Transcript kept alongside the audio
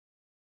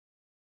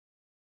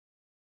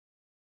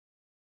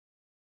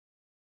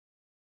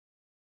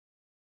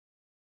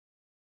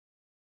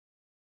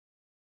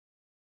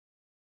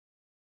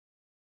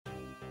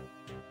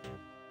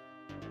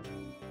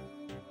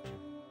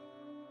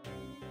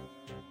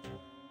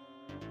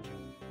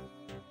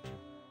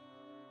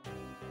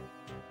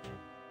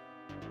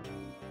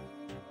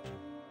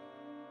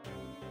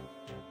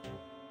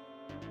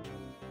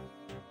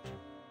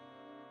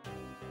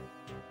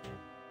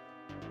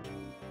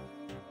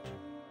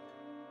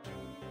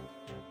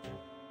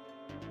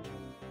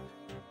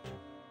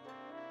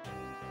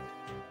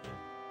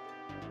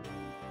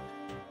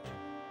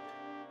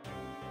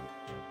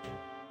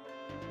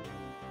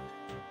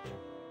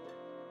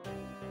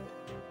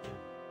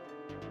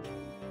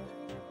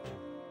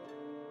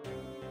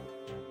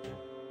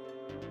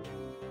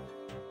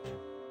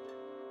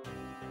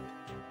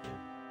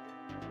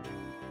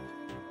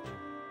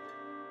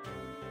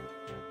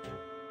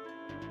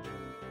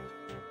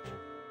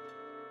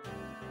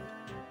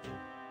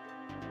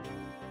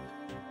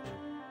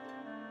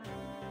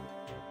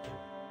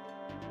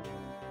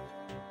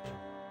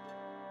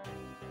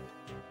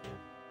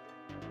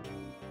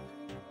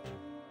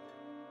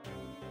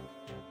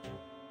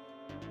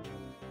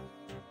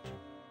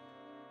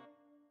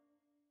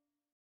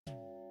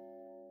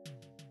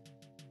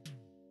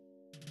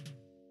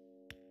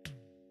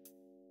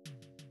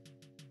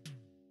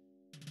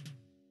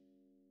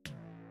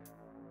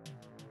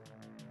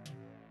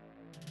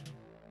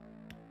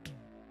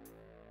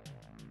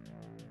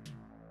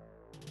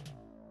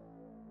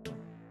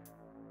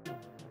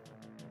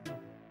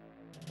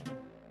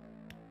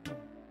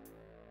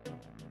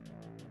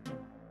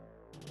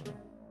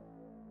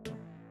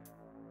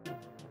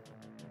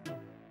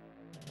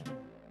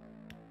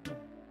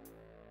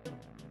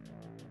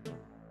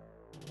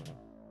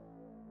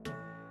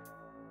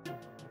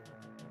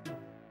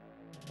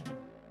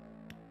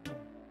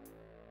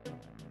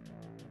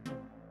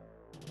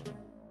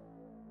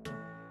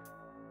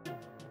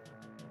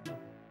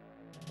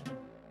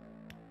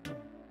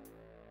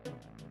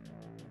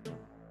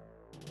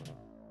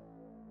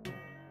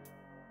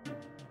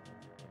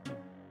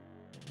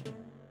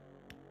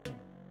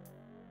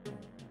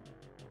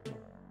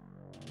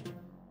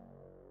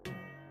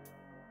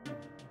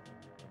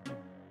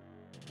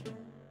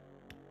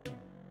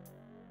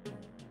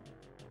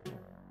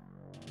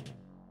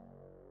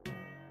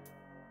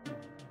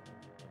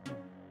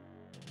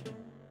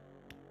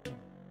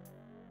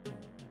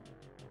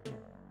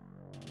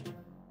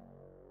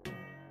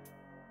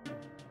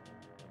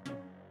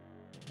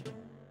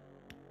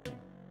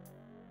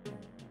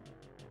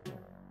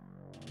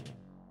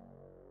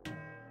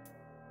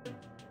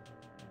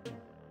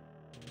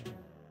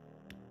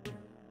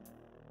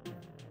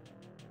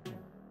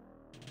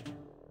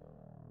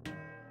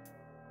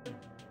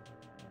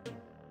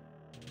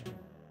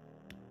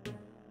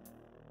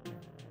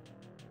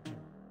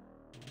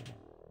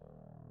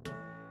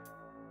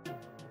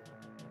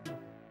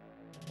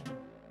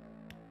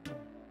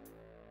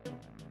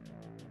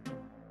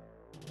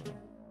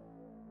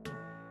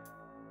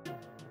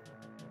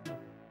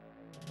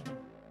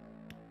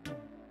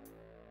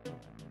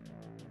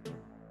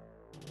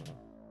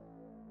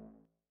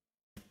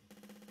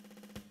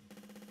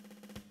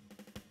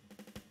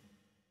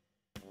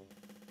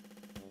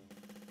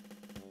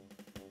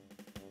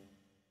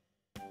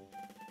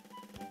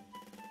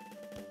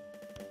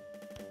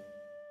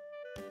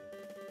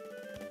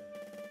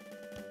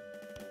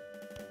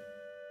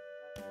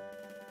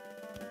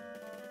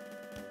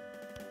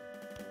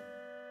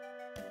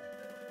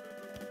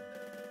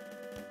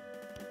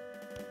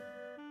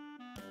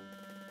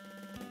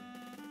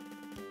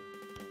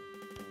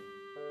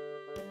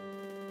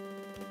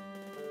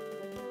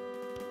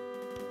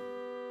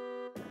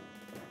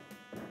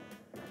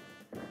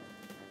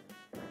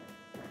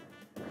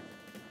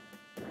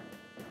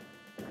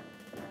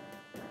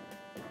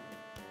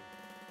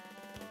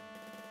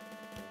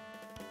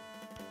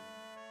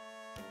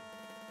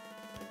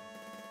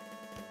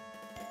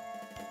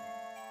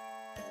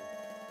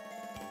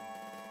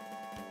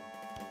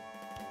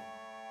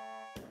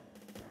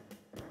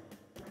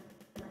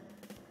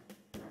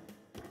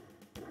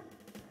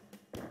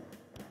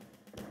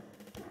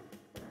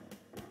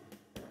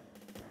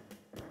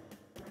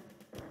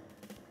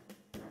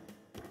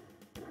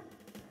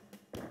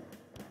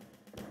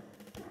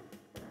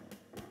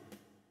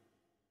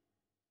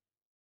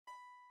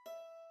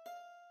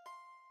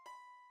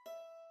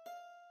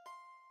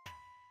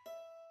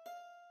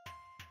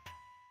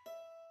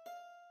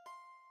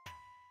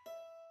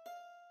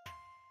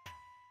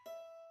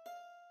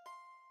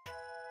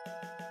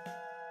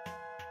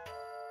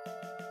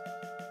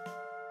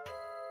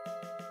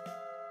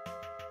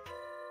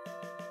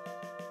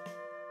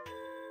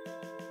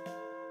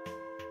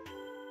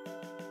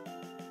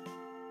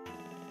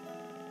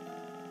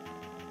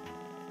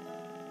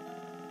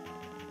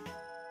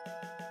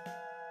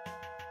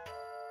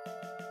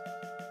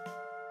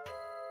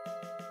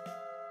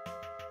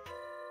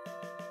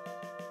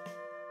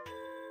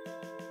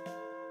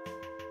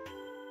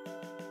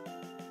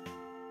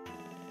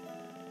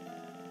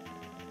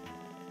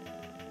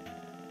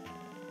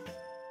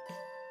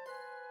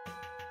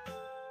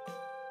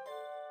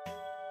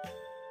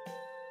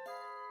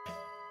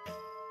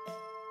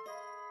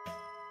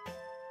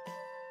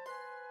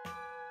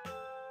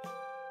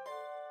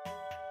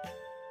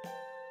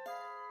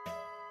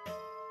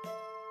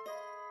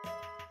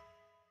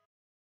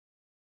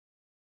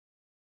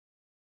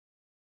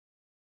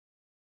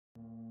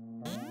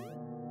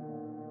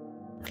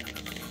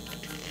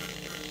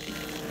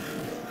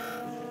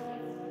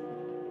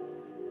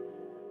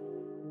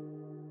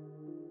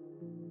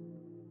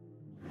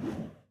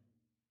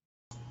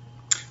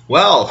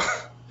Well,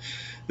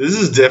 this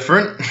is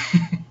different.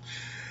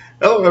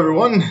 Hello,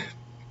 everyone.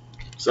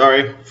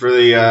 Sorry for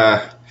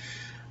the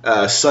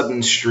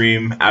sudden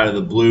stream out of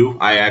the blue.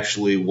 I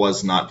actually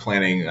was not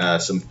planning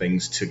some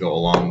things to go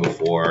along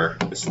before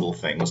this little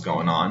thing was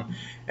going on.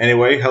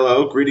 Anyway,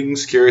 hello,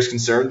 greetings, curious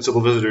concerns,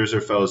 civil visitors, or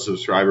fellow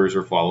subscribers,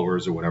 or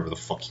followers, or whatever the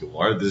fuck you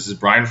are. This is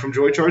Brian from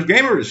Joy Charge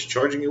Gamers,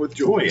 charging you with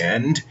joy,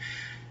 and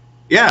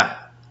yeah,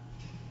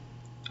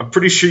 I'm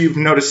pretty sure you've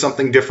noticed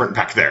something different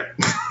back there.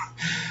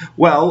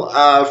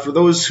 Well, for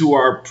those who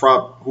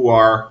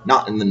are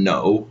not in the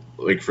know,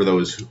 like for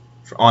those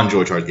on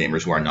Joy Charge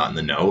Gamers who are not in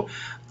the know,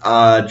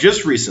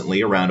 just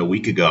recently, around a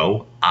week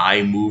ago,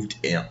 I moved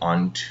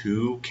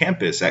onto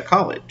campus at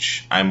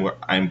college.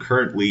 I'm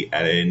currently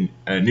at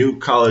a new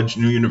college,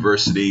 new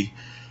university,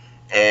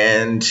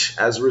 and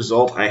as a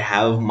result, I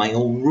have my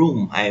own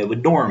room. I have a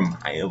dorm.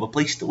 I have a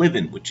place to live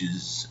in, which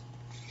is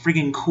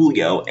freaking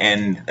coolio,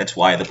 and that's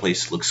why the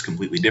place looks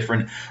completely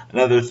different.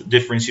 Another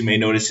difference you may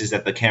notice is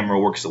that the camera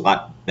works a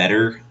lot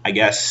better, I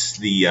guess.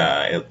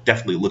 It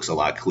definitely looks a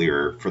lot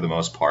clearer for the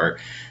most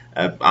part.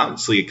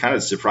 Honestly, it kind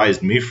of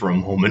surprised me for a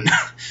moment,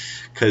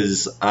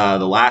 because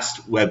the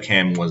last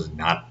webcam was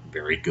not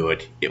very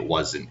good. It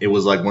wasn't. It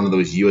was like one of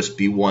those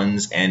USB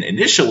ones, and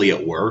initially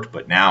it worked,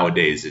 but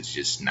nowadays it's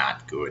just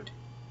not good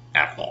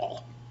at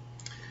all.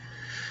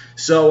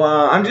 So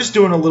I'm just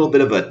doing a little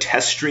bit of a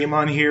test stream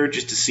on here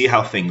just to see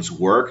how things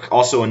work.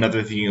 Also,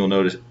 another thing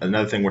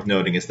worth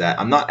noting is that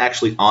I'm not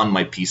actually on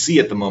my PC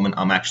at the moment.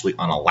 I'm actually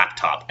on a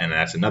laptop, and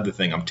that's another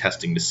thing I'm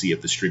testing to see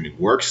if the streaming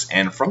works.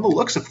 And from the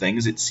looks of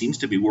things, it seems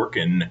to be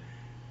working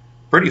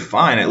pretty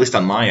fine, at least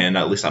on my end.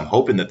 At least I'm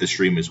hoping that the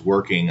stream is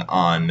working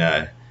on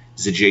the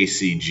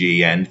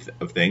JCG end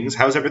of things.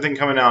 How's everything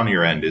coming out on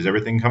your end? Is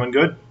everything coming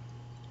good?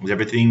 Is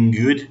everything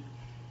good?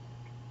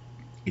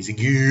 Is it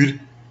good?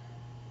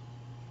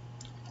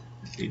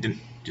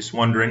 Just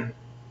wondering.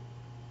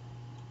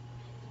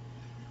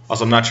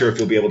 Also, I'm not sure if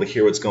you'll be able to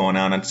hear what's going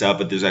on outside,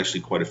 but there's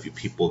actually quite a few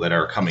people that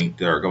are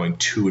going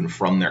to and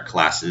from their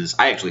classes.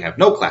 I actually have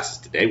no classes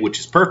today, which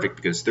is perfect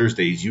because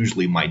Thursday is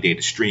usually my day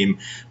to stream.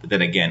 But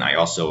then again, I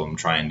also am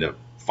trying to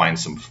find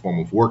some form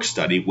of work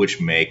study, which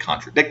may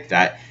contradict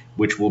that,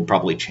 which will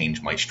probably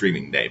change my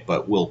streaming day.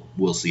 But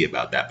we'll see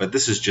about that. But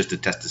this is just a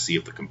test to see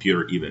if the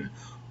computer even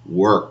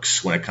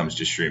works when it comes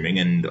to streaming,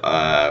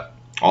 and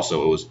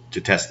also, it was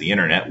to test the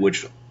internet,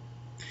 which,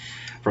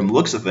 from the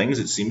looks of things,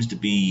 it seems to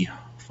be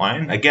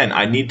fine. Again,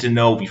 I need to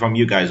know from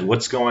you guys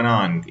what's going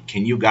on.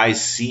 Can you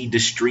guys see the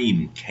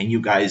stream? Can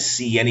you guys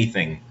see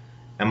anything?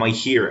 Am I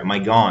here? Am I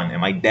gone?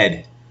 Am I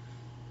dead?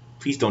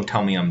 Please don't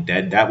tell me I'm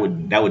dead. That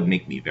would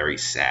make me very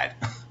sad.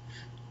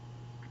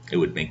 It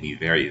would make me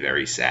very,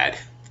 very sad.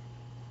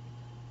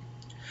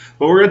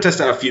 But we're going to test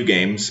out a few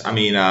games. I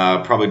mean,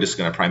 probably just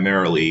going to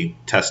primarily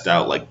test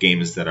out like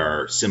games that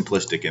are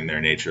simplistic in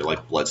their nature,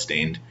 like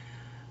Bloodstained.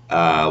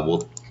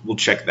 We'll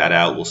check that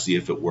out. We'll see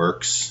if it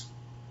works.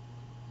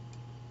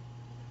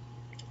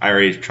 I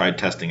already tried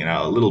testing it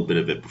out, a little bit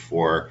of it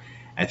before.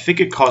 I think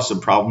it caused some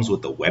problems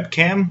with the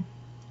webcam.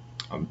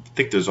 I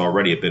think there's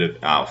already a bit of...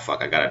 Oh,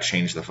 fuck, I got to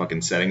change the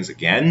fucking settings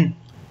again?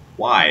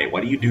 Why?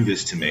 Why do you do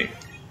this to me?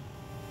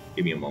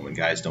 Give me a moment,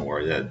 guys. Don't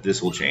worry.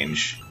 This will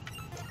change.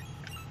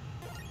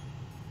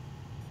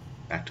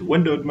 Back to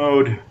windowed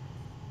mode.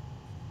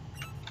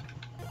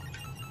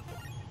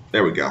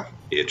 There we go.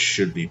 It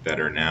should be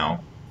better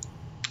now.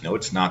 No,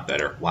 it's not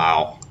better.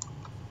 Wow.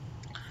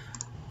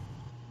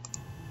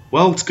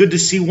 Well, it's good to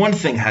see one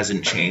thing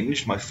hasn't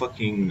changed. My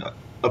fucking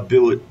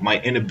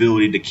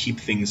inability to keep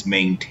things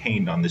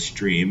maintained on the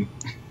stream.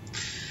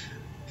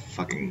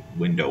 Fucking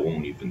window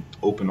won't even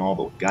open all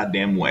the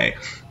goddamn way.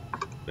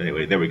 But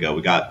anyway, there we go.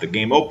 We got the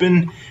game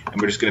open,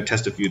 and we're just going to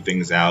test a few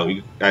things out.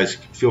 You guys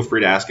feel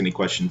free to ask any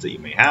questions that you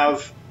may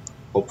have.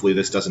 Hopefully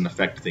this doesn't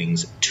affect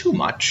things too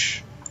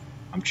much.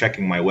 I'm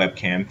checking my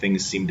webcam.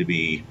 Things seem to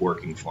be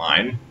working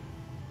fine.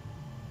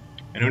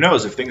 And who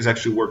knows, if things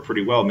actually work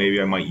pretty well,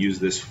 maybe I might use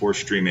this for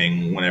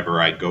streaming whenever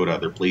I go to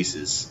other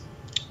places,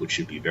 which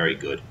should be very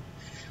good.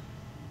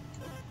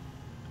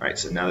 Alright,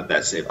 so now that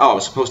that's saved... Oh, I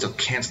was supposed to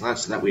cancel out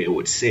so that way it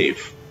would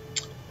save.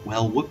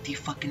 Well,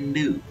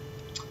 whoop-de-fucking-do.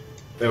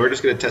 But we're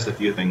just going to test a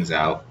few things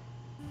out.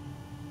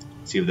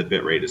 See if the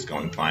bitrate is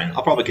going fine.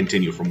 I'll probably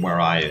continue from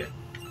where I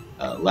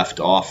left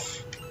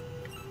off,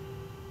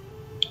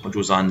 which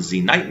was on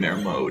the Nightmare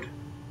mode.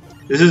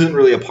 This isn't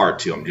really a part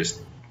 2, I'm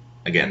just,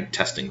 again,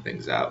 testing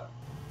things out.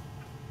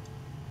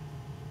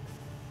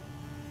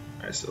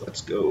 Alright, so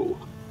let's go.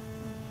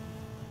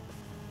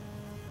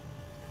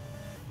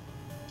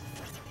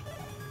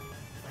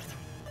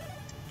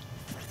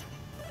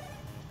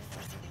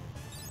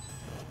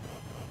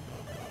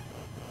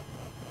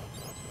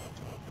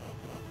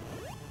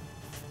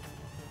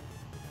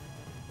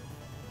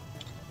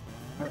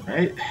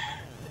 Alright.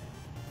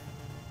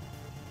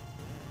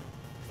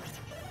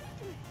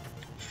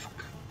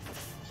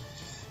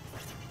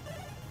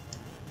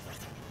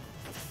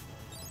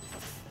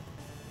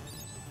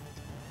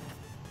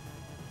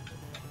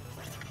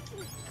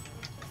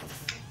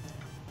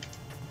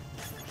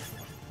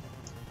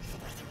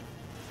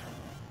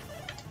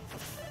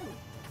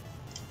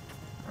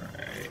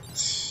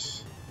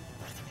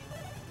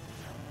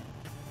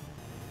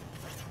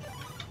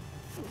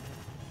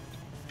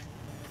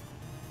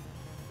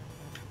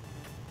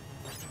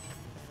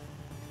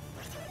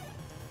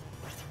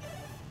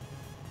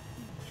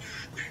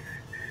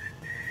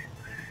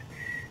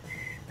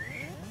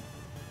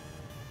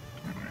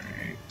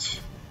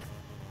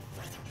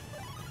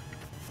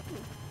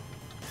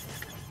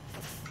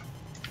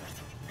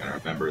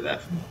 Remember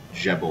that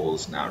Jebel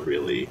is not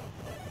really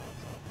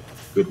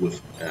good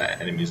with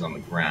enemies on the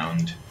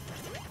ground.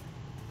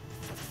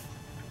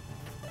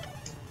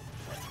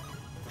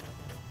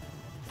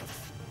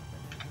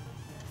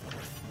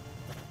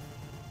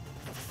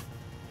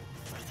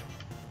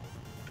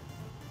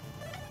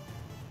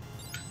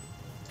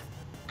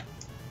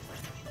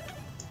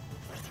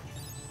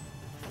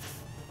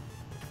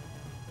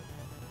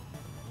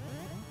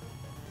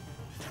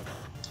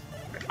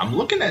 I'm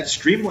looking at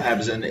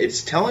Streamlabs and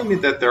it's telling me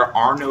that there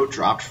are no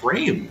dropped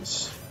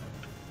frames,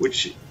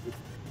 which,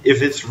 if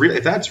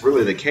that's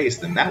really the case,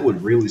 then that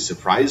would really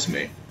surprise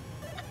me.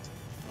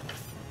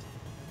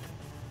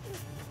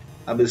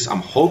 I'm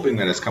hoping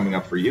that it's coming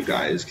up for you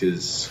guys,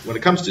 because when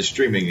it comes to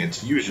streaming,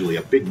 it's usually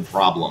a big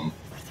problem.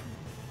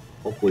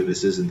 Hopefully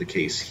this isn't the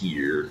case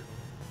here.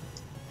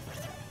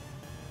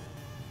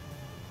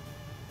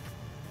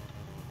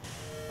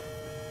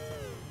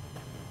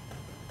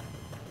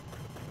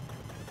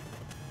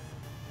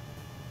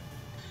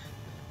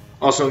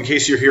 Also, in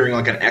case you're hearing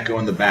like an echo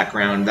in the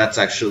background, that's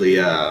actually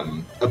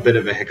a bit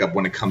of a hiccup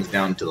when it comes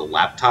down to the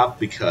laptop,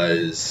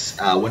 because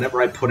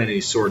whenever I put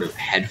any sort of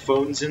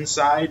headphones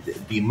inside,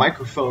 the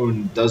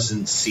microphone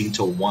doesn't seem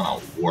to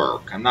want to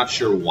work. I'm not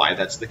sure why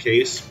that's the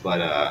case,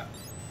 but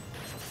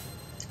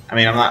I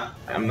mean,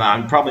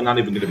 I'm probably not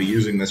even going to be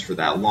using this for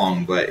that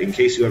long. But in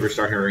case you ever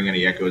start hearing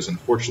any echoes,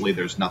 unfortunately,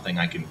 there's nothing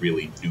I can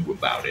really do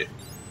about it.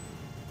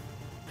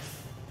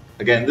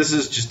 Again, this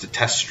is just a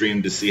test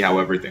stream to see how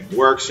everything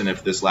works and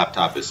if this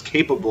laptop is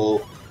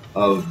capable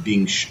of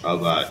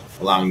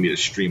allowing me to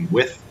stream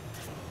with,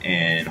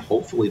 and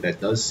hopefully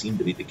that does seem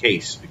to be the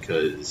case,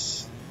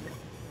 because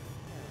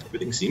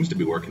everything seems to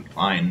be working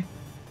fine.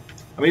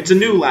 I mean, it's a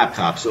new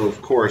laptop, so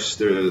of course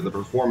the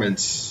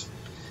performance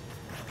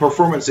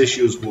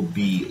issues will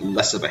be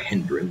less of a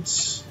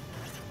hindrance.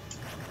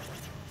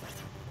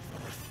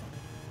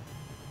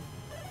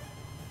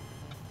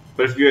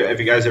 But if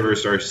you guys ever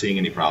start seeing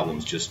any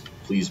problems, just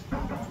please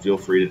feel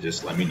free to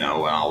just let me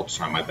know, and I'll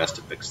try my best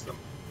to fix them.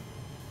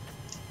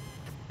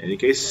 In any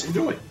case,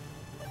 enjoy.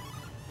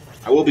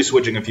 I will be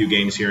switching a few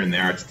games here and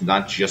there. It's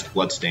not just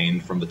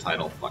Bloodstained from the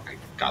title. Fuck, I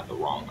got the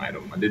wrong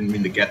item. I didn't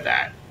mean to get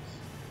that.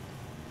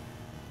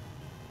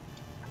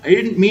 I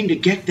didn't mean to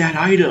get that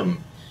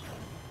item.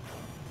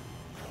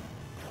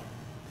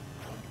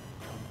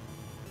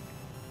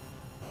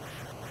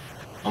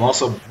 I'm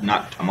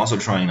also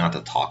trying not to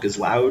talk as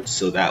loud,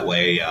 so that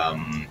way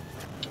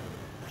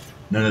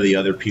none of the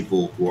other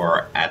people who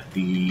are at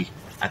the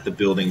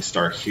building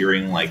start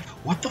hearing like,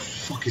 what the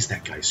fuck is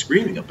that guy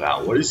screaming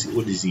about? What is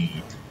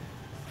he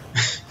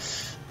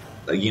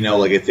like, you know,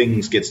 like if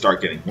things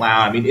start getting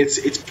loud. I mean,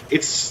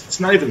 it's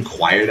not even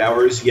quiet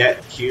hours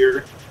yet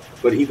here,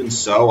 but even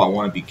so, I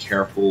want to be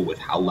careful with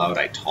how loud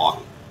I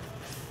talk,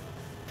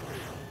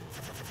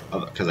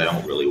 because I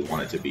don't really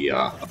want it to be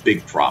a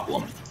big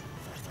problem.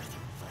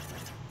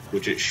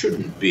 Which it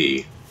shouldn't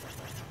be.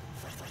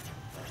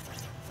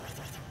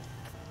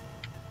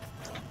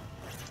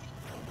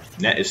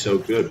 Net is so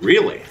good,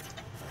 really?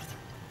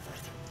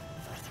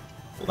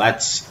 Well,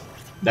 that's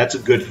a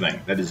good thing.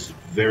 That is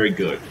very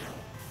good.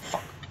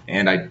 Fuck.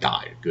 And I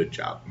died. Good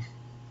job.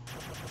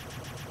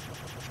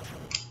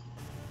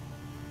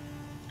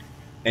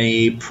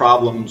 Any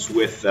problems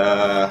with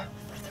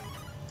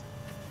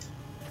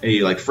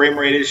any like frame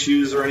rate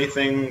issues or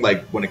anything,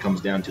 like when it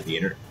comes down to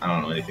the I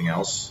don't know, anything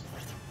else?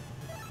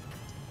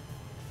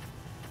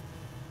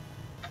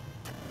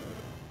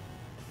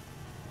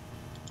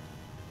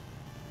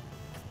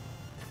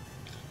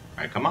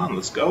 Alright, come on,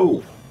 let's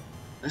go.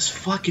 Let's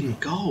fucking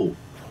go.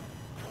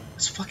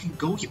 Let's fucking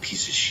go, you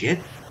piece of shit.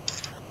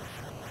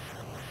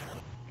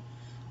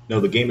 No,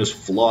 the game is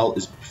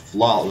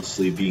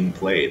flawlessly being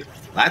played.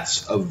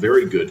 That's a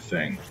very good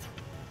thing.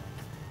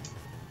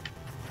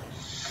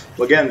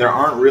 Well, again, there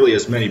aren't really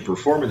as many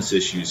performance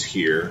issues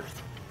here.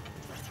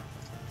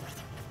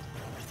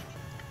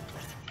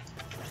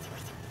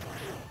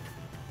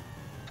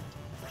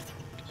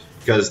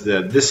 Because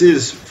this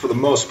is, for the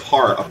most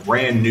part, a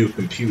brand new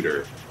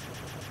computer.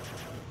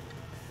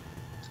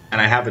 And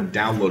I haven't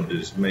downloaded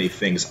as many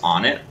things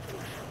on it.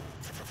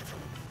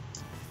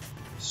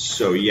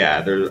 So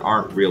yeah, there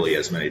aren't really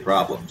as many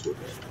problems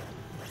with it.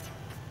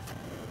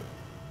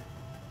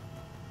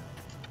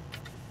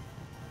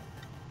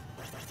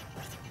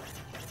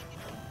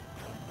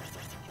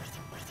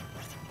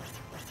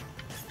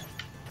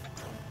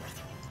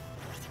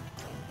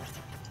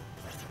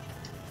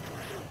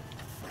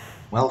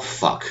 Well,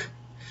 fuck.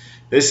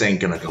 This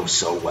ain't gonna go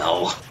so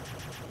well.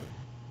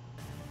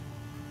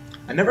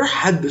 I never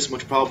had this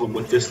much problem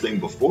with this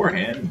thing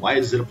beforehand. Why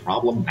is it a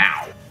problem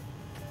now?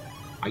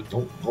 I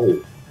don't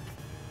know.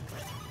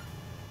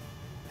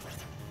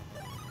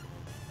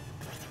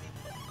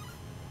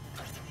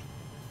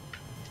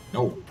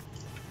 No.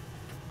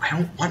 I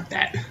don't want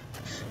that.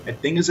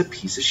 That thing is a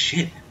piece of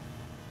shit.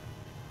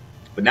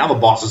 But now the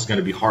boss is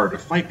gonna be harder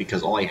to fight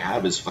because all I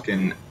have is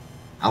fucking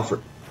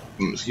Alfred.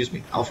 Excuse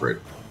me,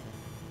 Alfred.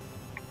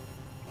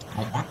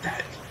 I don't want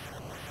that.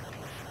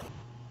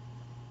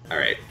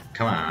 Alright,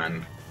 come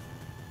on.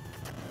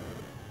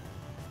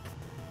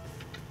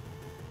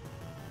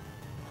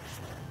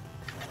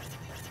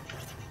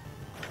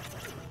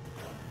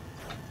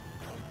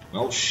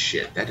 Well,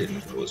 shit, that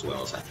didn't go as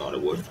well as I thought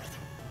it would.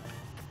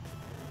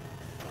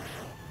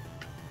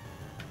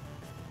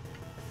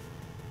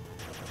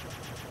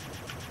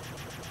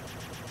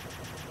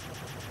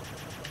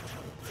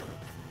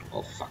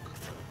 Oh, fuck.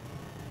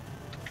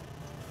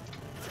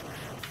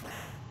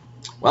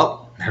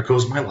 Well, there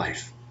goes my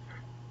life.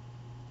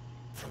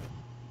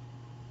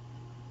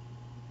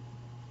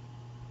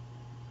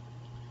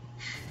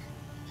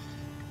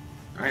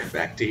 Alright,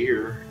 back to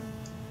here.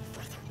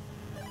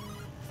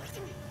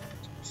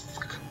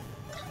 Fuck.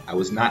 I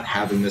was not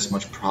having this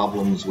much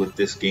problems with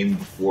this game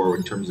before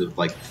in terms of,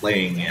 like,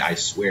 playing it, I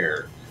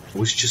swear. I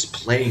was just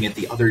playing it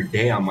the other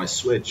day on my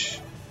Switch.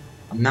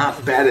 I'm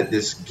not bad at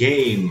this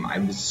game,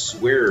 I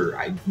swear,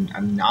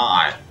 I'm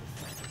not.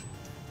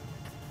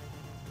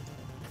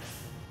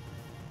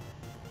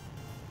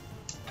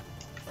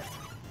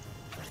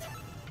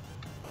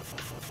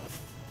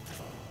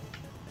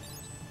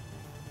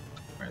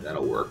 Alright,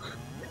 that'll work.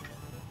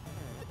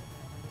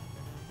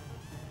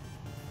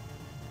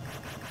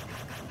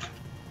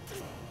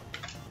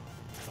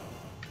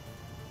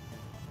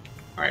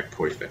 Alright,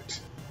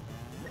 perfect.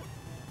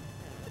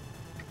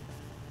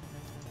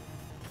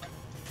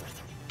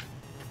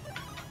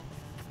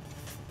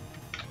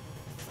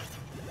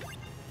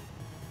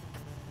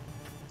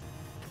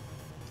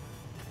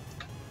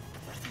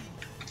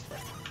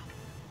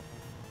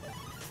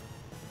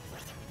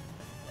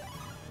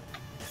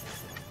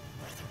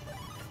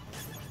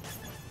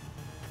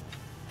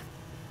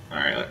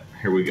 Alright,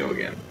 here we go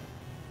again.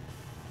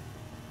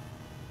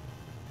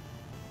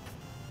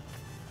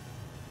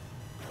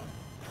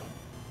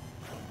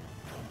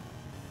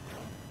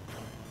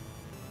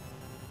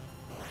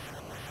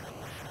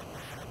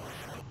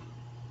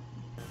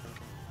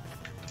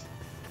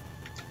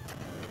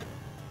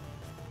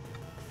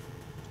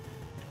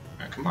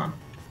 Alright, come on.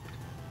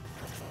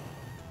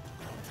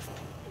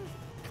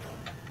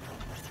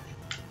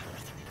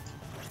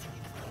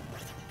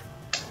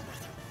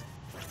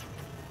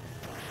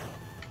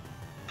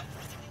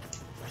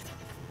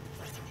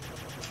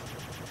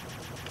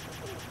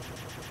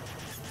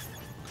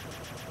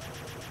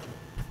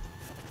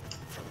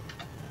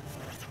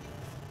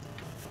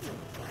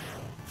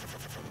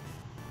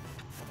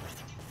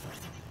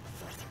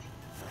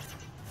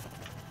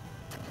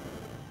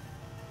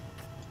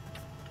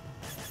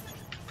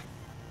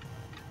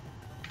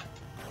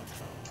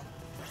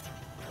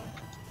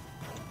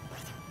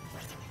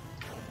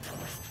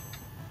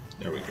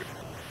 There we go.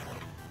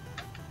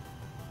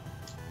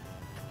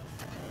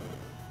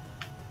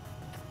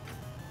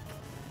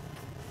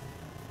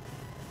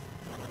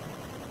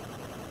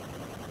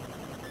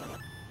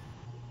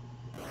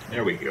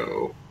 There we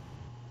go.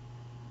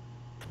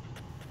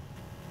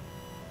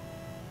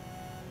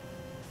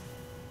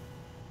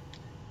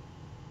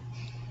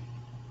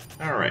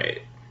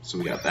 Alright, so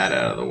we got that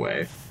out of the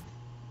way.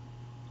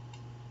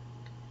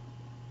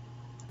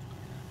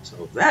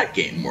 So if that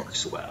game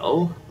works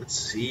well, let's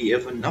see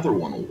if another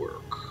one will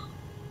work.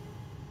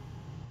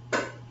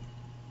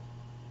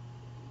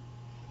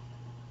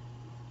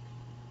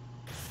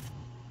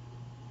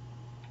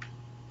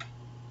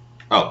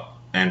 Oh,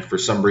 and for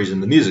some reason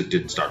the music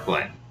didn't start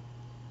playing.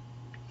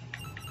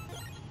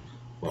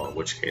 Well, in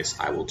which case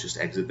I will just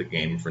exit the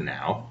game for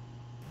now.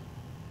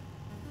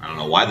 I don't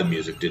know why the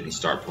music didn't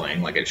start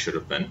playing like it should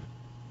have been.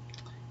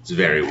 It's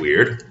very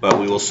weird, but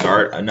we will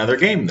start another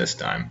game this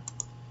time.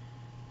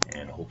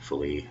 And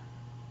hopefully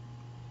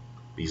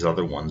these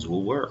other ones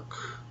will work.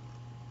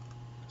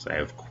 So I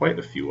have quite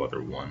a few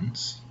other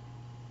ones.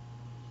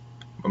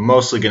 I'm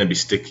mostly going to be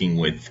sticking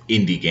with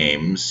indie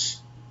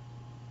games.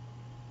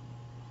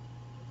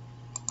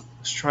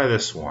 Let's try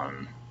this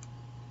one.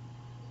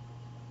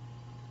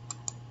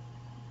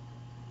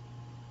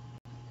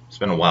 It's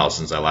been a while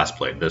since I last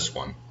played this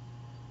one.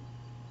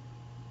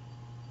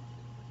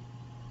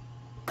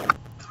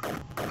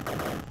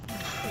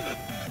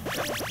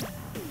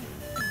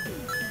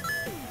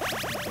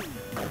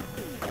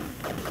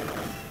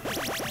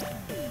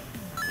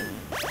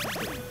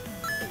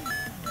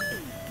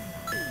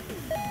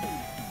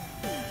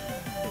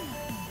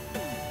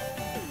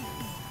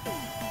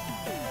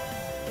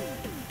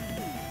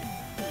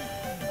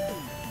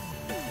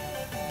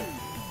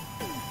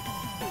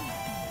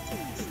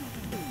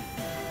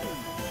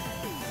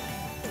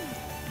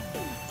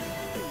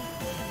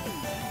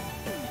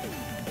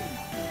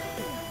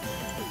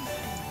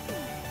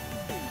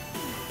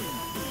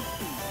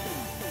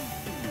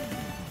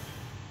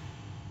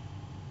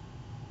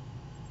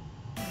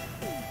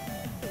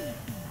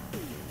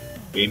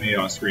 Game 8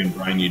 on screen,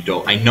 Brian, you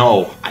don't. I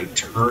know! I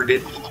turned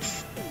it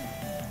off.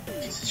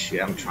 Piece of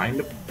shit, I'm trying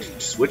to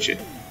switch it.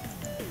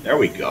 There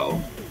we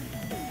go.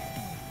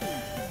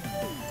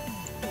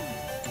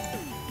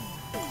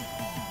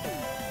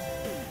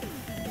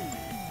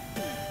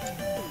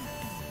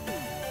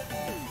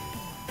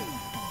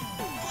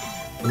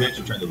 Let me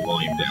actually turn the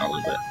volume down a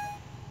little bit.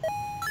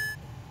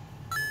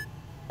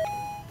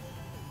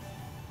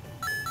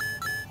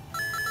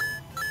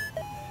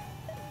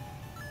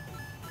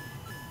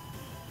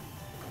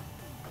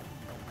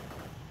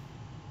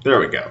 There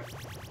we go.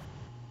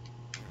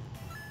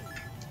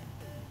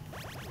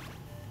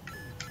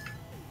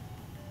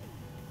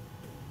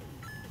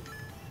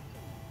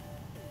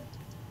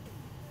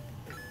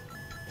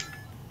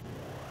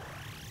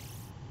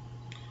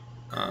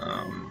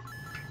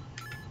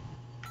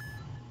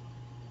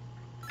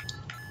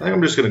 I think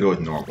I'm just going to go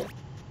with normal.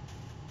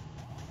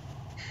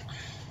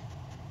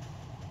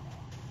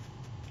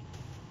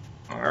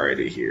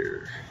 Alrighty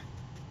here.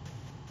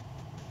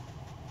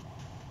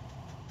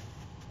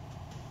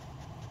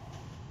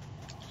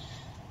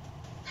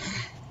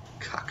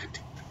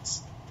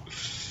 Cockatoos.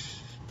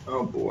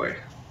 Oh boy.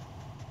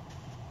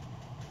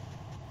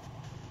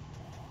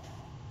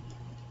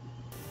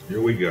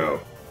 Here we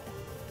go.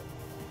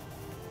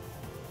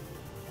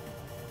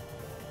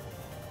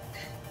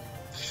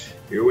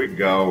 Here we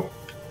go.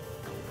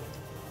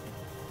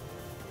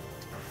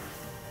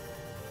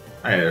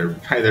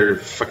 Hi there,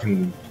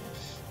 fucking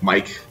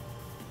Mike.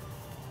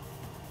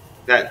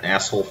 That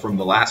asshole from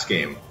the last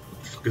game.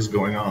 What the fuck is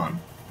going on?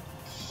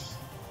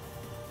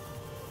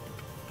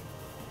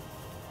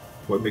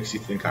 What makes you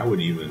think I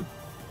would even...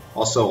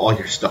 Also, all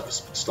your stuff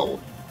has been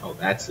stolen. Oh,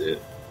 that's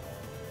it.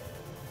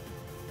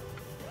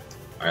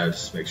 Alright,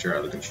 let's just make sure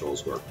how the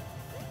controls work.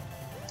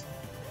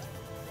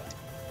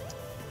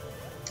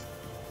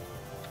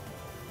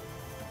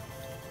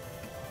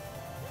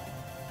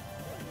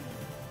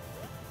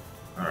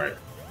 Alright.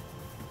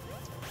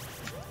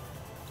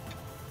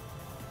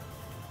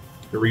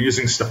 Are we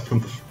using stuff from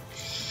the...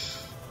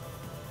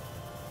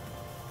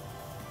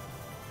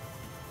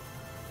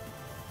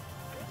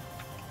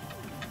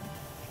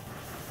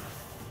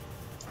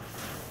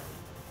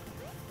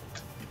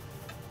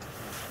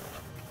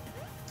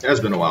 It has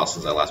been a while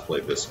since I last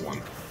played this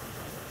one.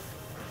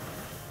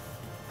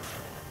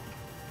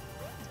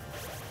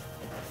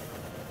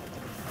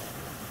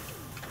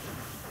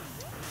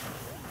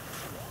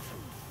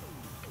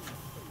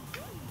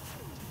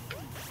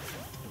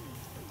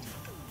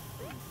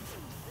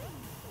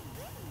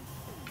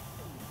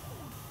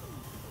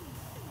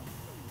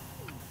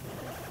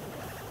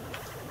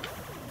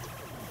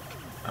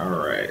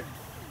 Alright.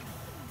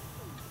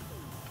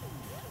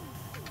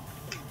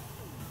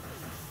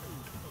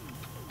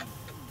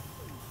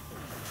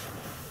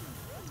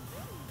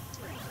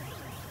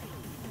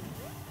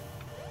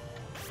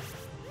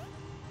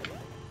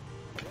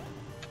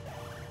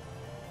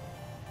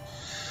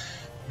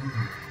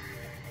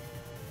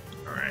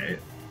 Alright.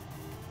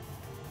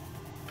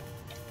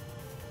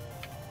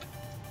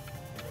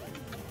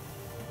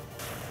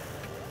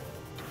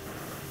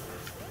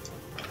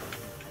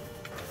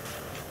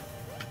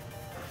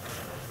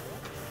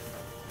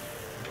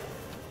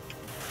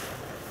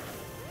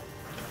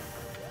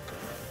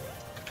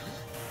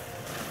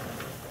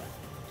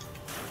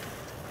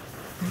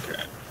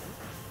 Okay.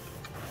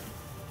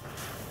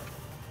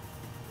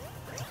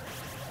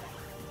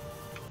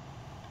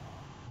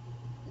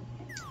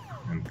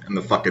 I'm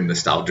the fucking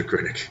nostalgia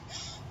critic.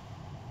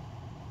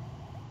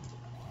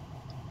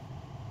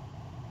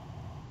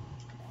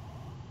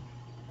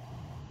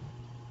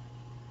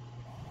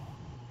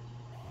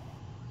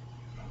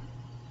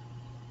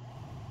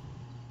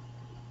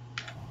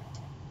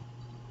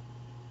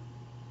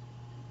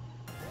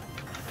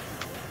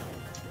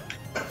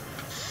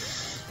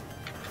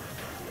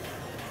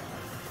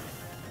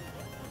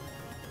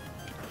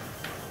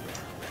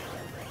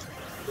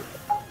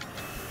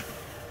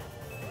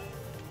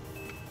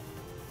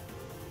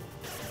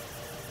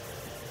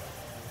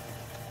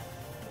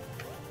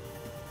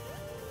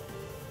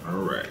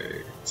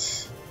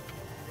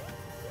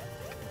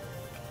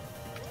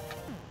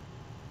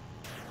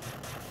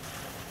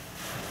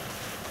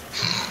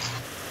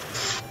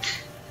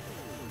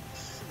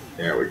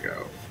 There we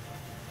go.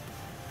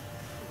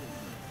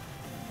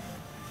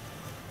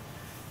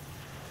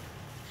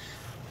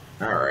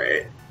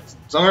 Alright.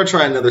 So I'm going to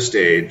try another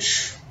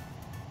stage.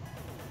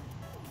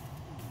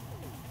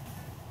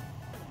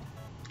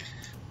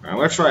 I'm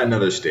going to try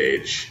another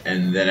stage,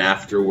 and then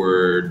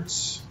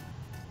afterwards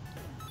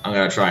I'm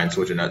going to try and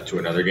switch to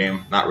another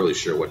game. Not really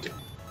sure what to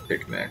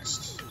pick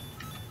next.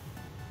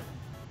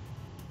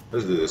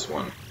 Let's do this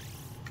one.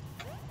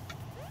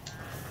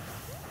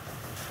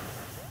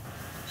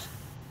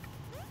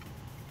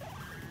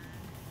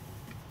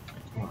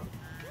 Come on.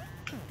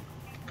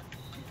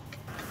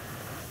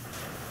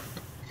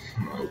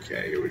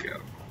 Okay, here we go.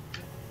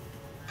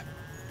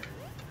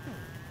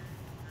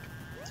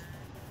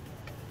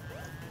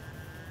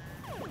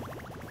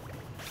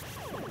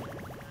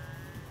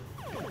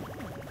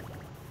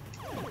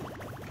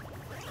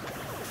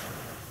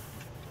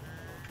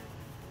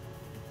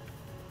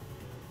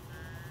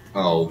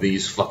 Oh,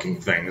 these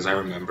fucking things, I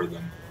remember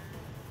them.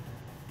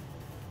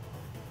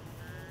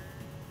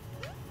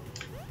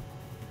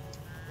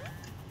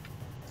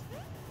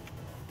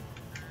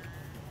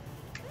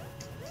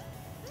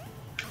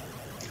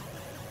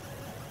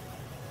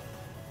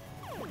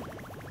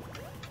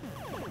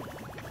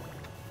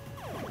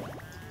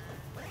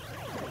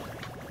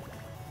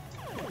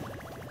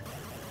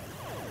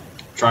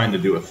 Trying to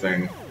do a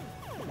thing.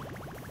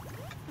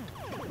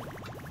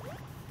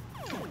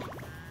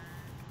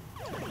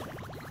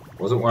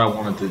 Wasn't what I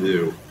wanted to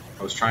do.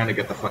 I was trying to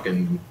get the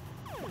fucking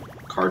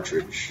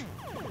cartridge.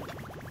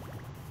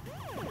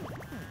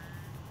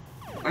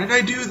 Why did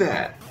I do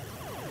that?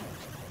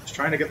 I was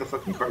trying to get the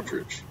fucking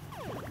cartridge.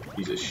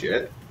 Piece of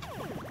shit.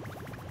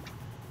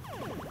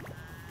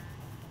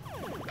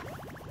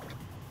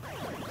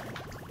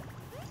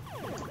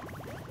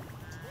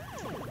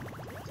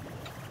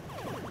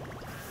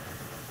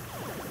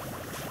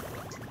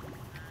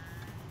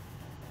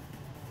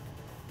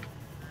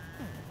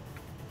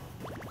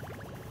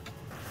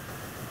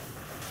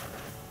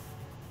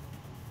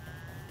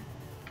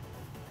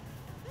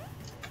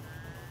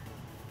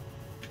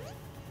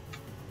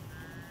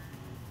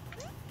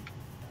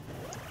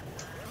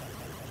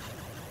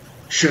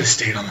 Should have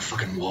stayed on the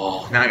fucking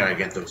wall. Now I gotta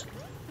get the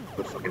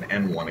fucking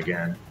N1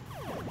 again.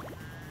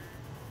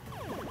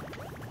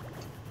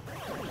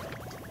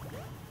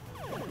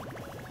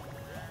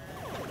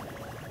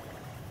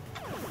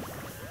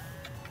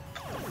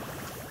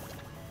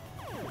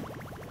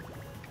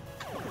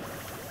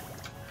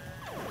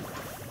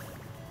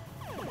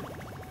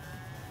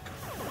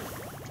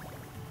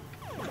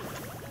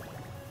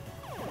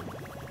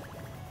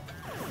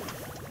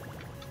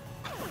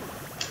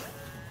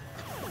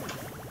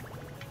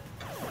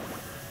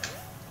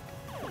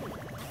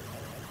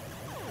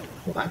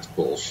 Well, that's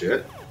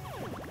bullshit.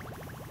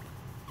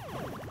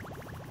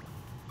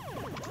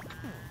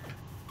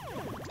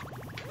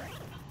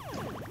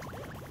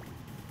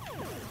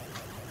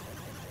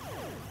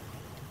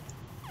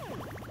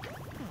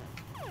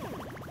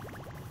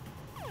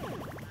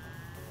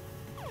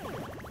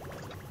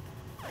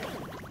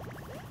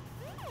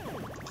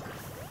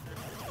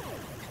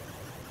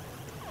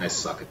 I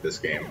suck at this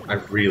game. I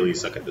really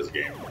suck at this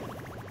game.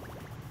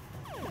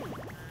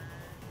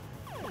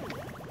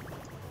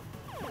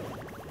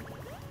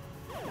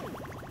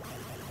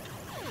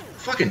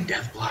 Fucking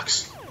death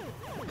blocks.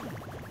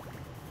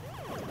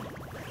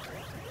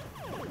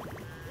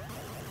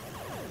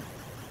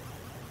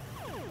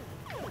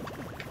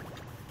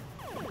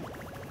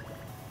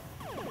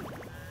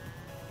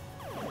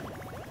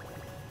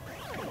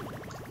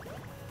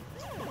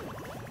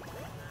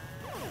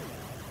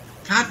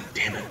 God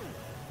damn it.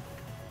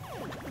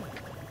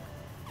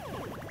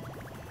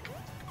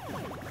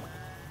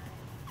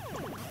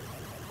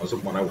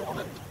 Wasn't what I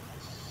wanted.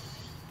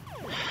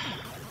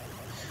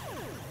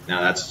 Now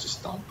that's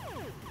just dumb.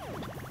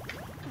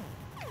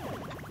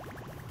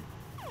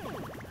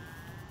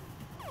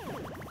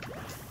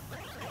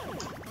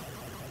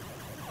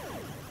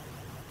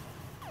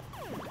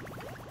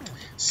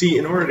 See,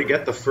 in order to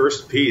get the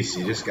first piece,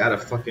 you just gotta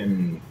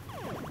fucking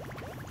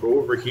go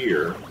over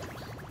here.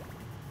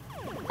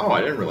 Oh,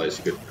 I didn't realize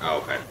you could... Oh,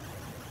 okay.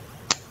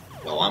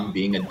 Well, I'm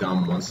being a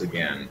dumb once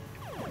again.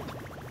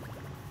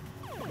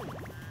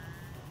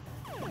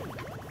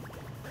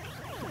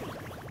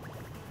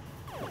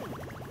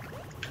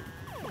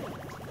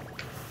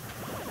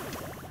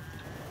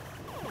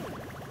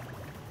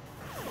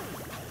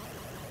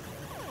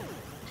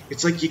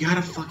 It's like you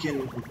gotta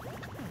fucking...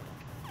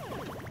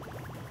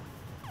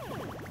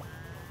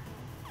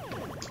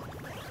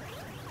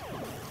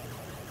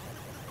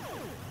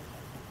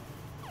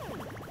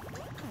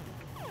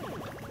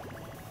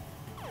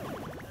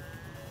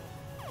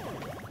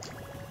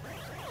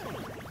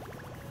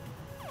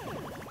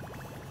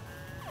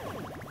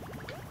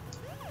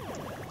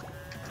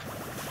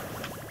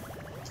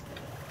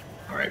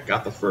 Alright,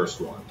 got the first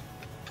one.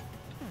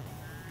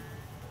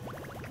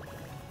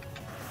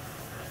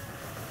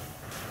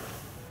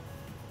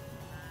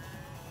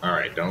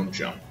 Alright, don't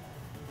jump.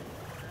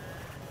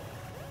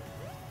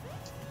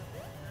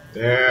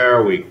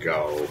 There we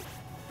go.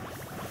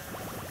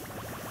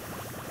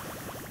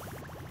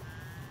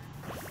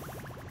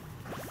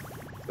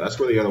 That's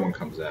where the other one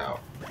comes out.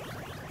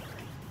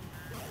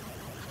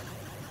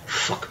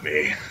 Fuck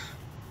me.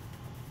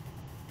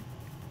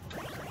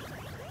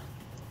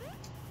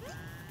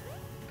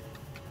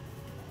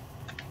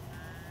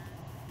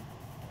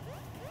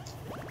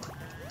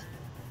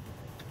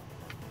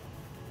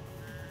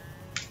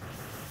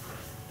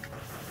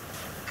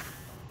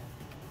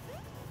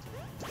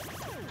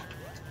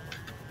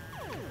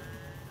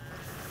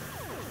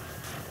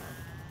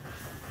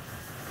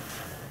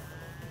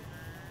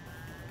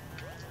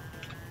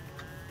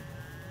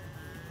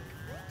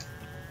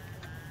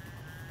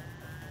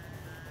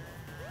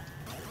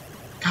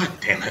 God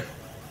damn it.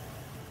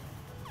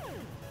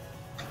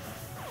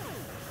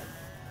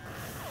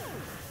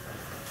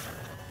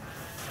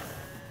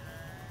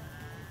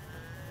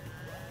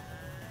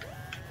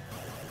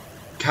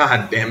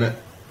 God damn it.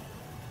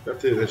 I have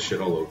to do this shit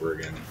all over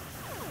again.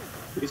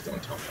 Please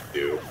don't tell me to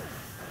do.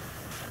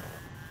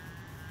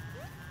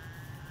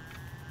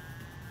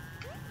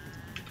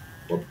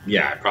 Well,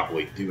 yeah, I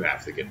probably do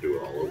have to do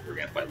it all over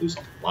again if I lose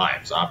some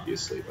lives,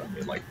 obviously. But I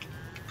mean, like,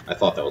 I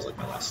thought that was like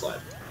my last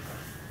slide.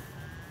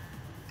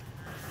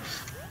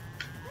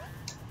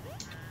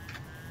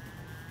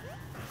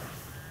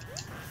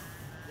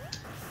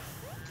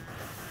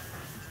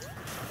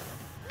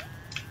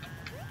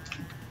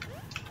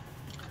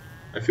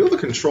 I feel the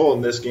control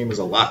in this game is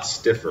a lot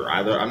stiffer.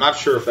 I'm not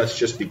sure if that's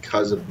just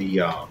because of the,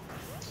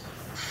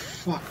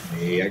 fuck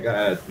me, I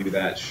gotta do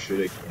that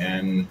shit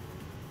again.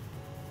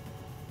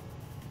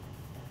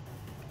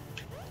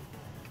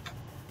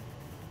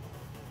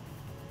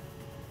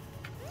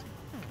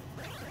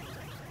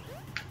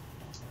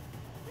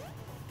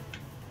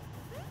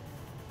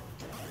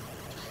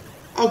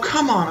 Oh,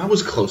 come on, I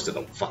was close to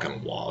the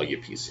fucking wall, you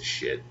piece of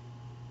shit.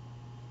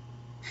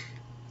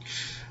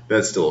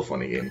 That's still a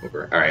funny game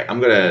over. Alright, I'm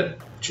gonna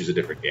choose a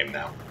different game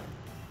now.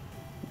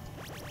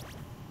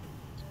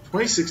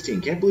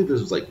 2016, can't believe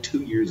this was like 2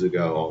 years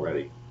ago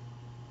already.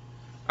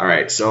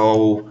 Alright,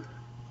 so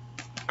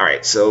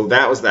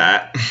that was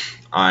that.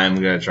 I'm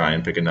gonna try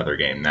and pick another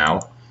game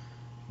now.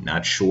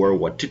 Not sure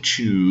what to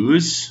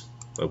choose,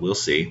 but we'll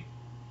see.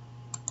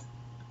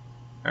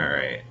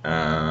 Alright,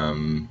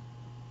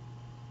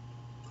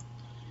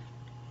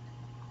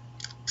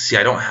 see,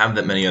 I don't have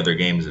that many other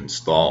games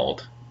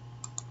installed.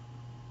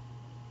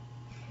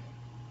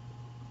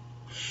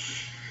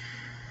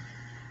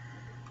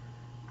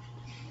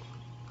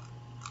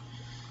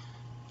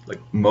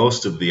 Like,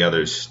 most of the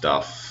other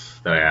stuff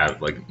that I have,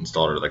 like,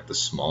 installed are, like, the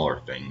smaller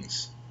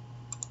things.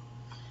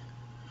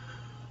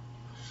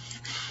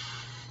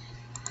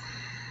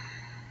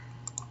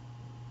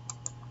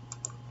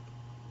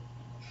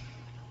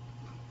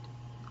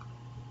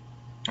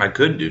 I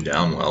could do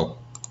Downwell.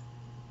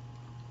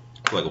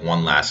 Like,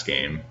 one last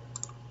game.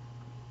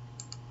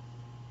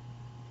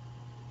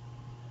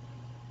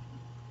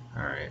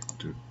 Alright,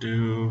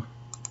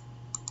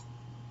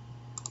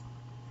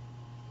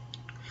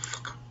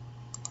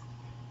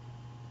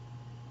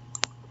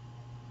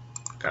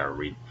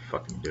 Gotta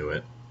fucking do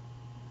it.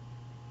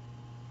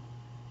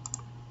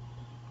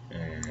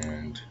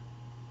 And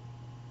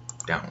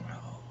Downwell.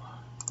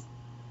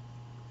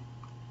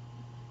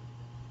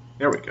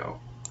 There we go.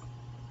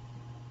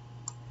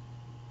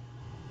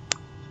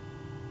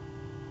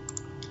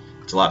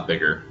 It's a lot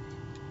bigger.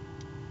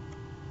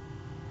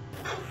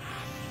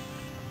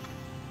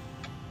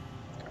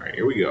 Alright,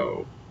 here we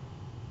go.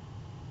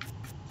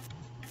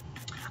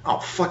 Oh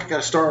fuck, I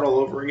gotta start all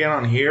over again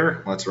on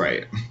here? Well, that's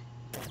right.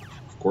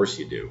 Of course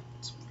you do.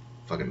 It's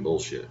fucking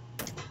bullshit.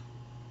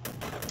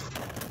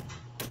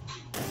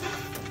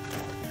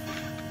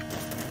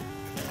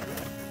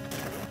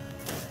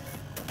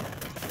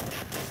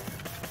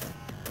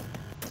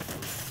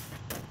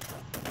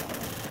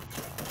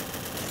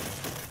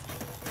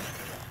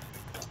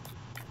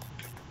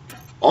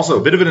 Also,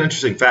 a bit of an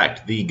interesting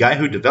fact, the guy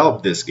who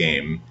developed this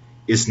game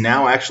is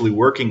now actually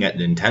working at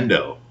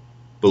Nintendo,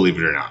 believe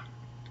it or not.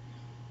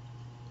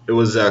 It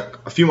was a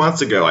few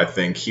months ago, I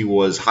think, he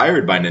was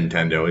hired by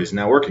Nintendo. He's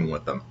now working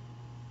with them,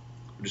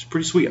 which is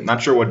pretty sweet. I'm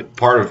not sure what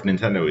part of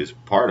Nintendo he's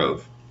part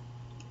of.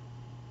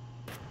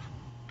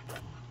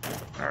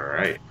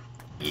 Alright.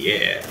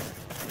 Yeah.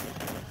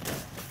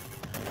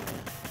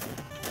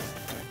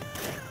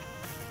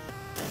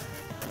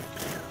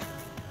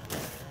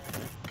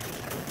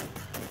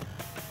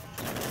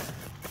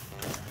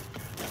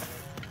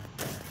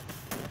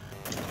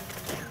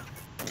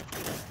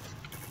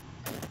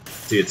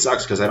 See, it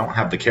sucks because I don't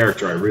have the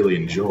character I really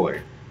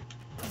enjoy.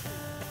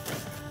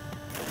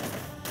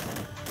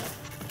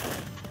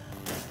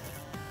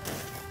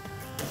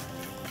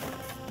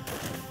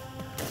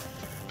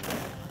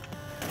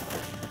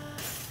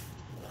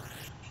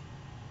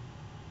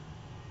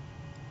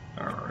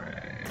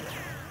 Alright.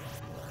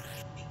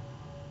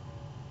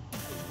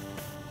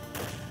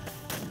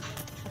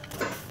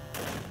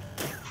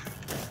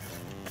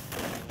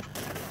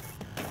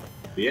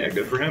 Yeah,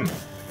 good for him.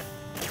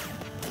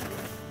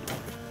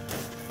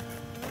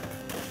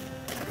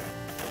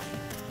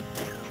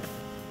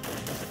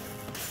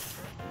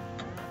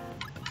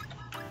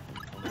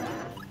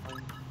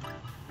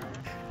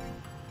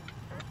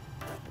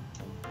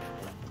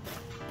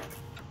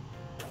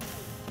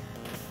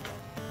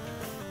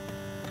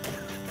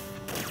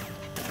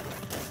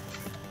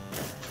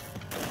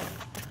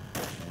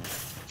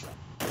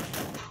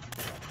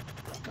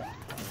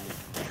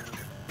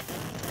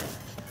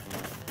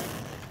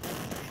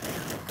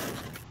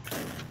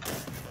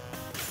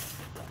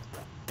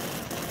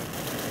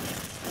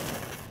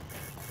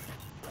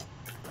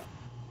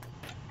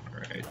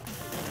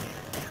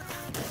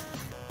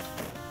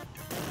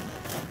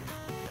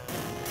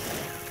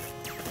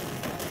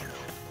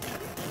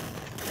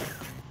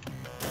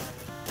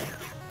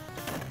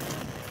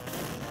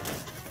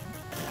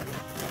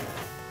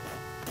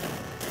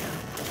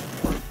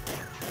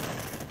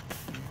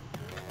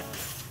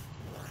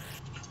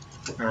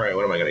 Alright,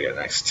 what am I going to get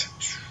next?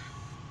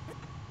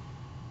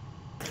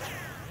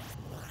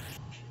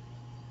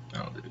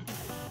 That'll do.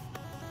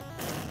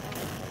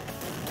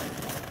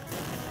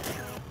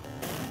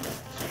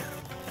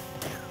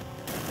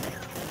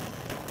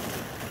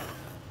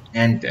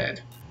 And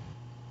dead.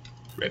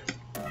 Rip.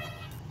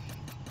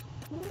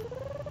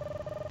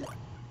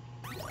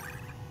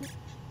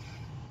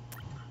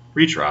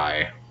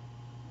 Retry.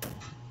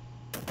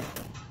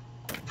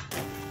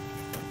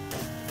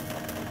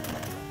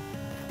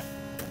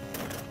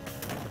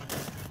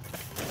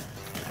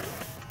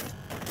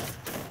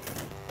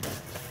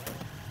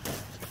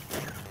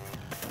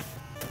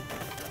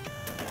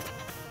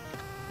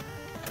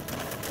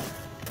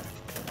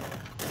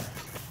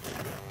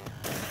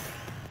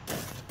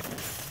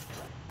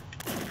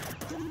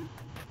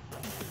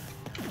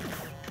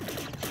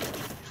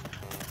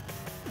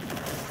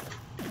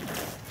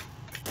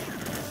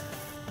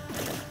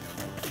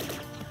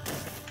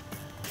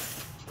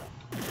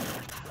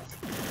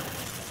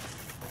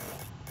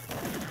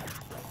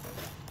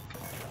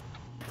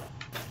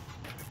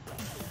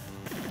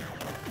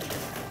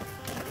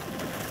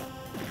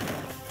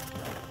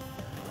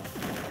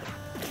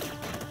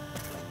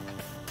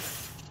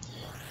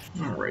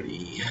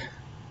 Alrighty.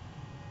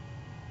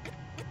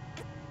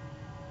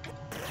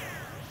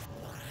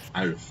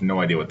 I have no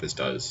idea what this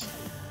does.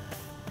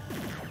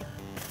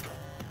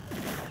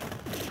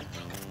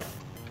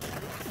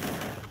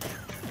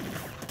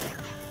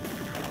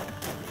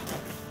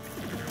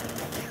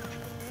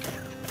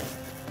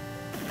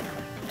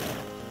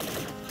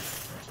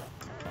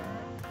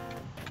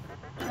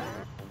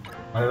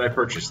 Why did I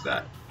purchase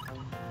that?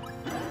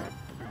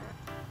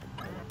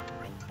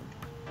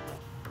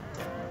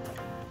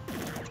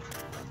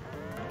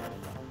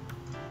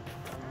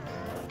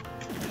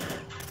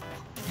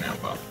 Now,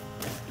 well.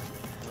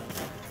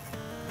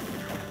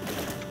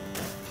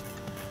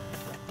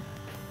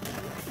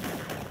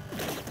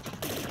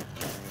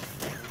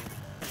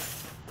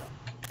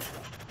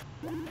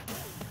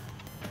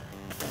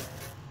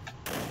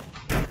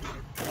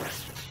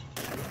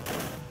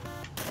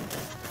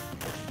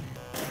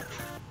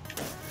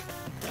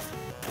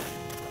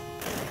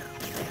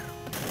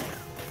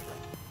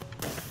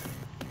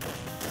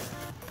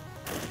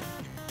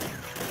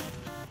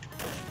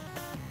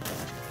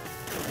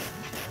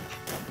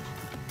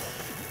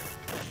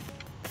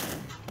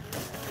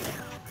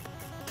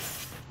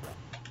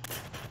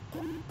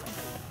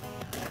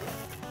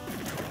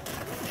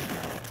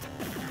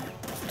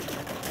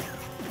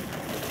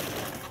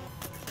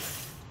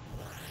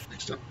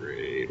 Next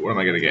upgrade. What am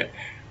I gonna get?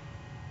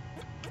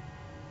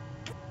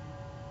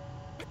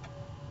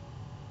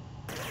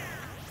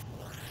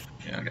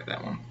 Yeah, I'll get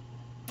that one.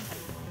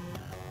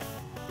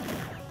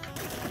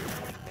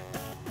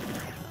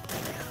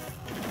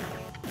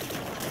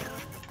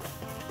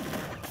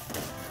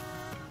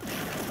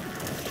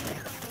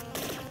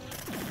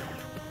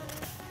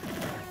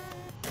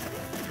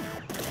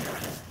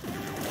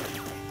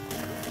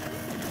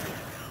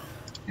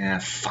 Ah,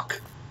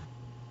 fuck.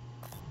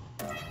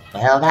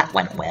 Well, that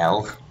went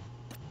well.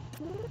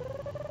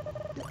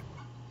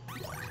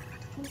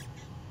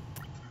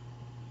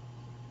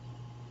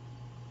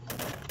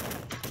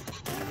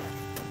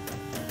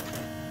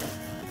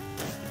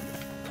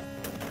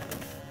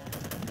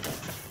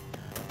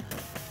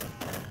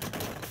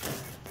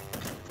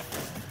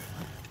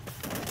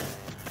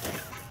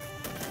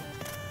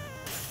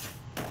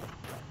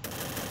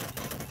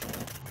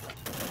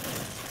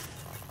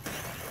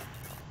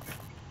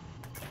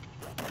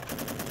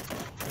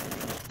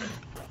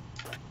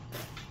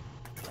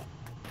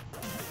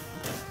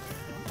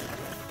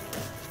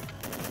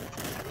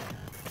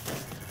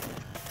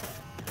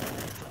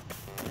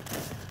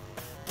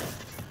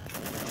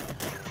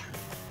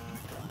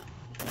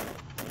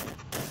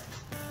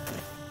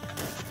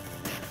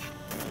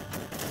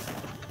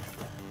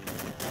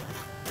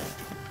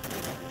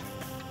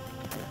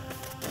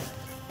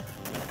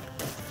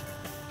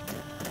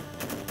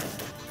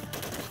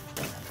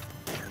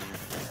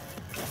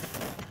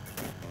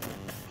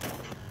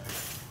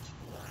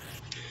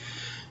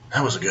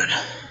 That was good.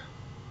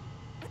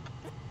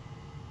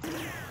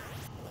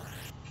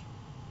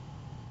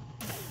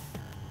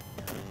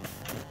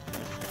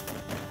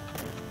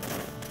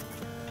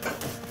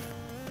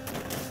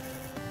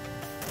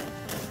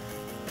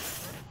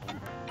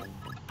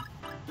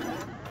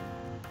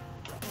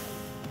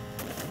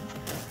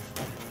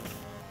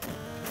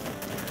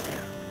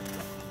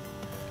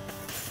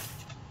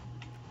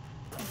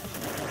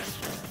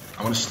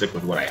 I want to stick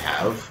with what I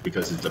have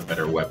because it's a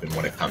better weapon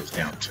when it comes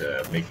down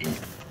to making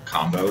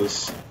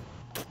combos.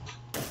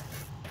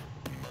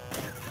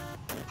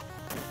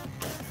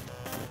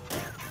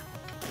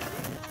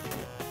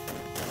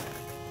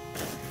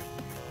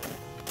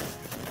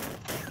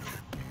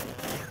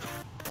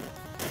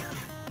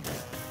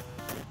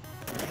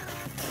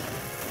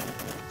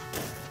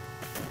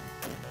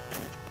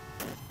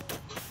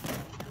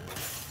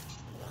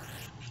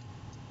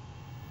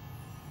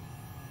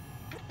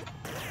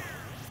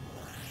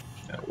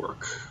 That'll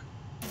work.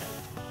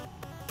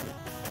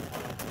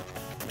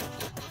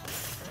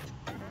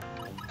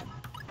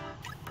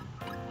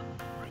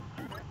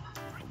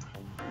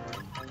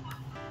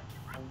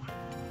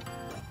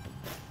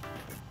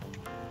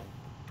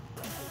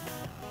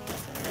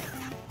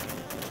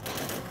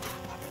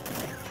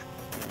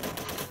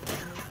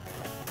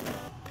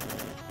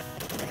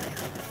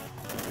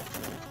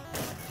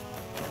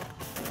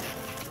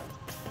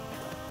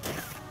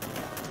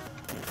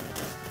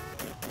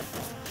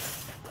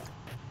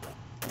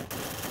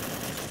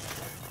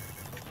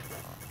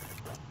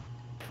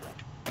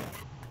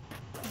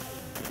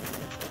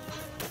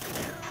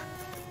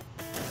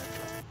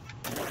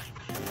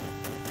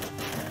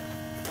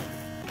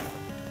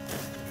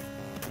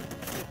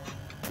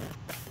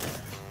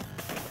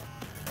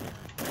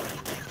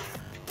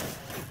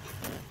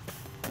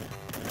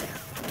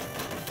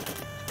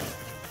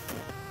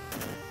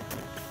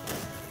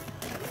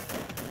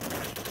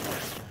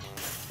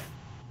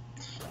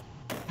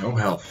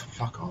 health.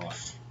 Fuck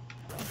off.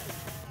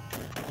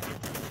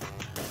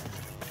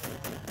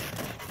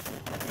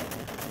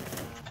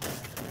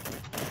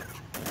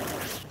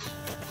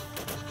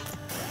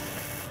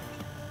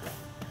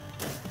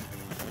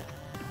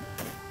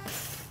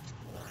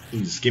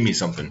 Please, give me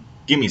something.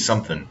 Give me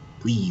something.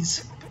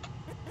 Please.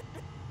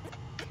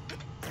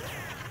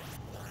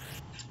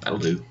 That'll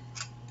do.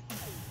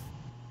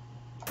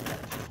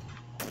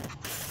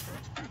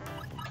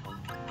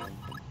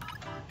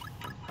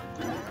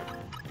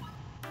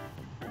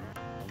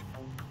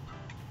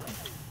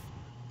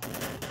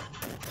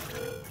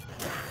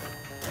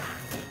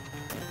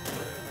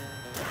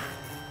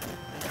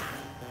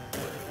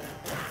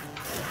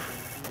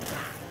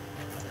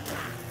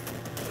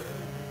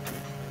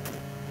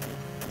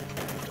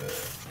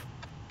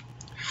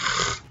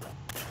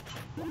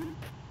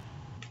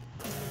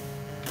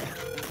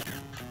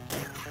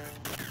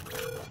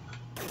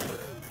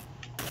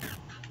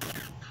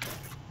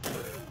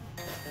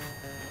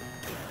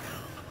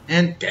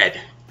 And dead.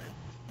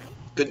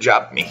 Good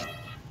job, me.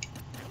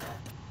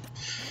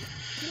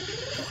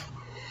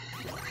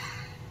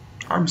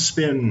 Arm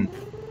spin.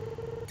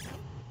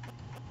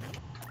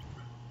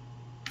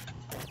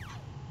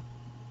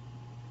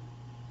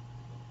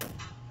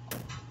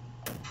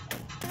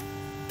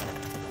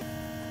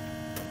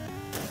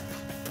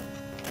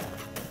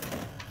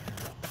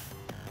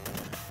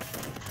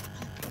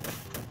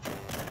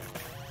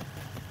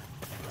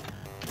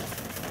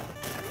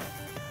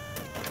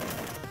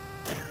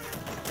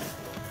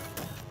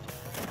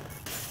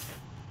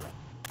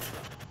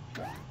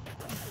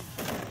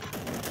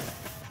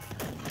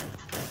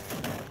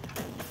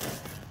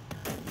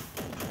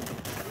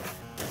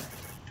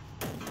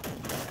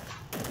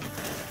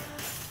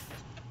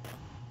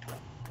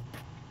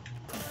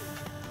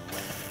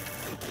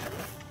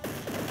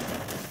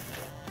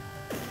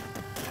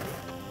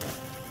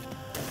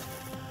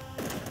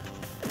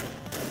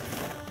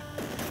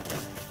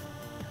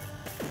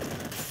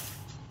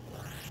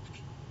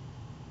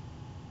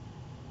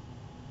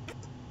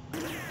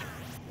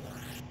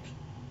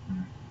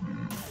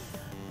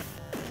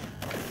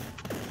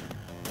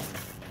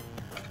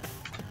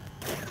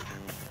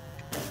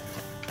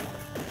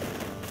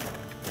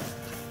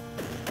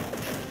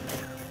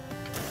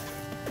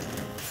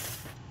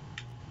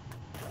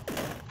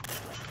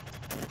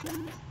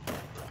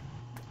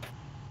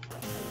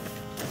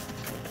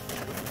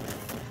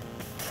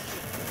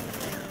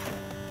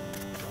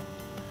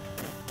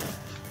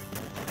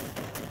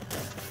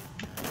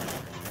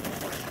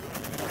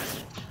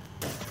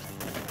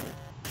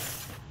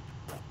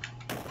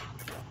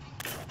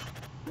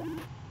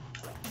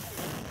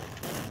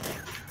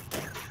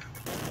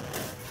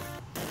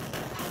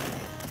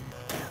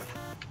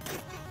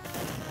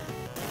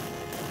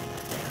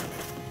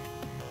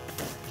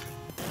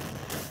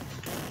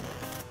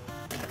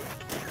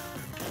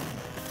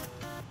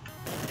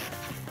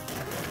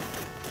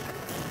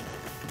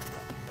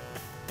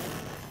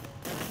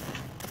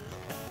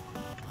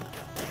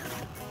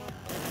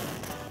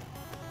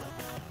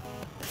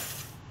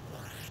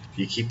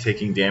 You keep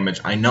taking damage.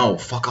 I know,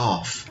 fuck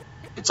off.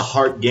 It's a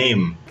hard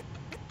game.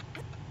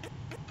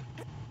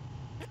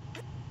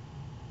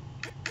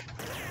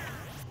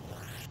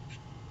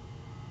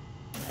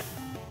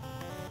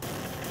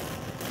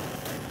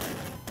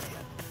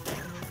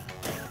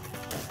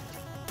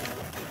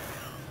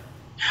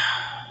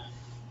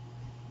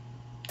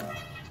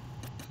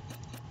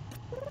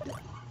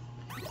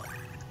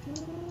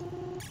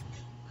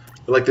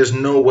 Like, there's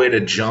no way to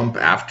jump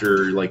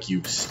after, like,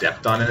 you've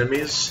stepped on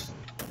enemies.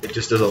 It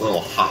just does a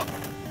little hop.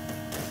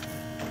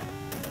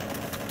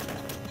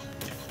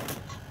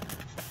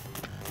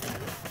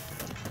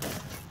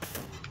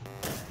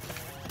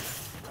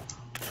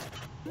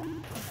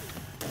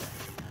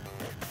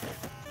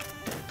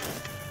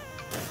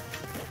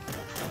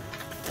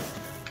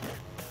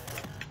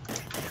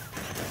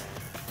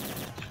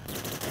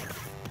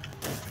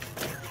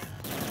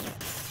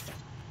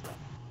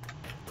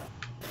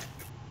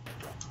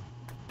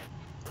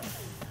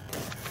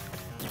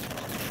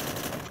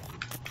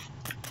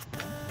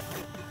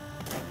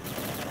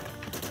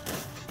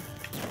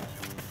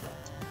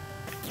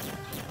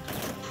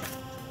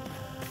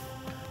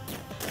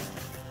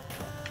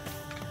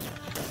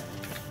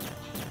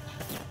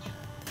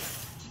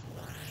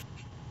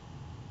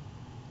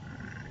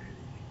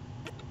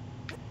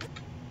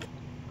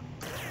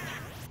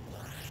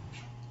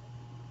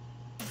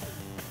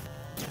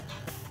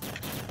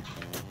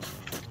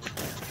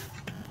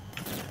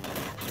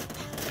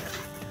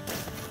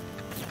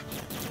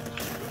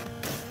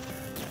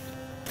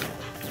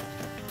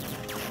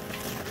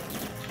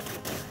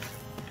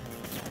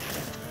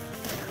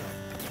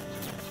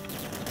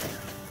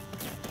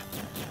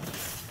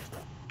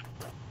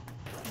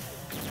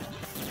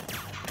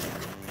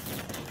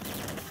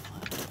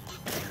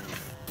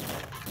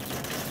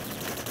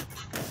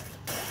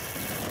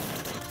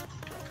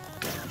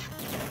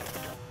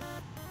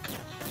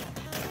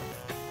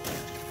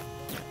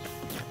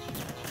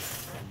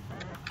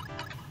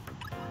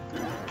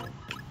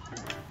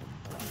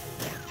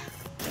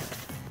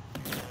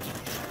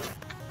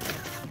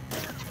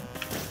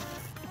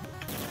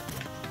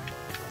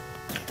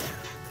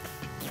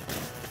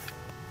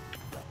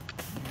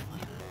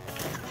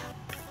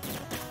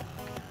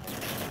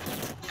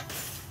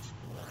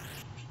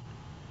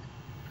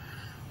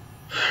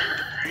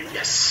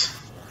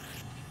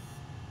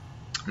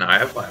 I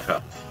have 5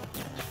 health.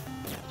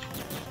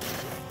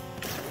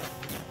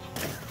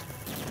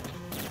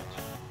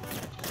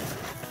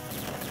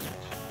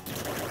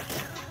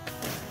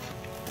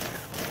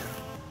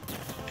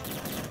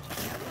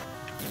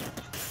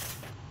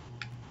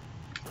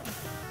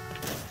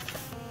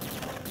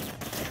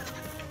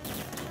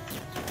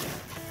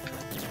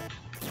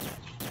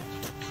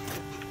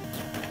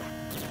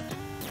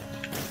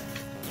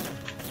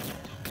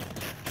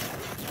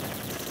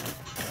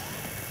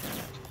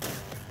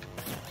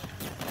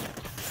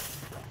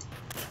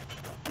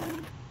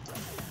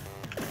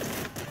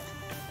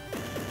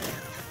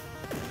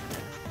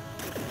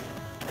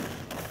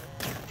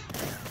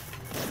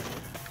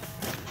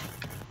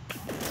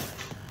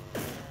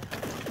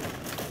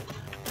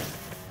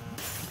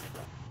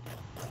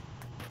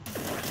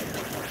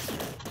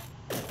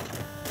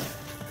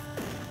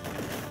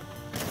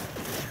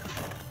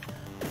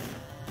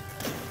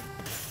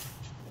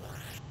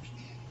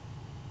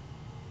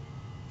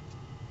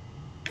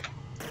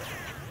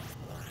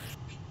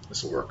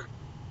 This will work.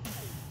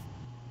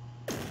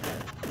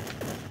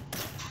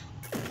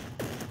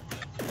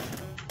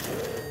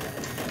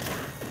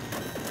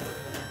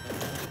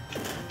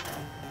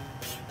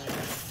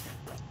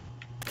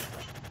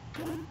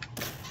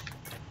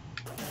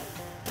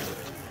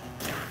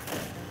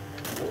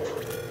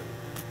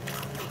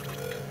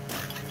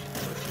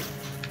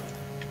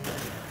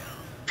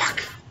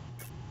 Fuck.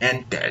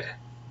 And dead.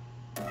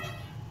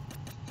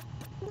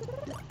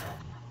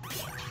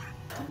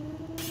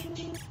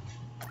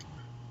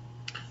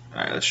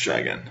 Alright, let's try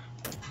again.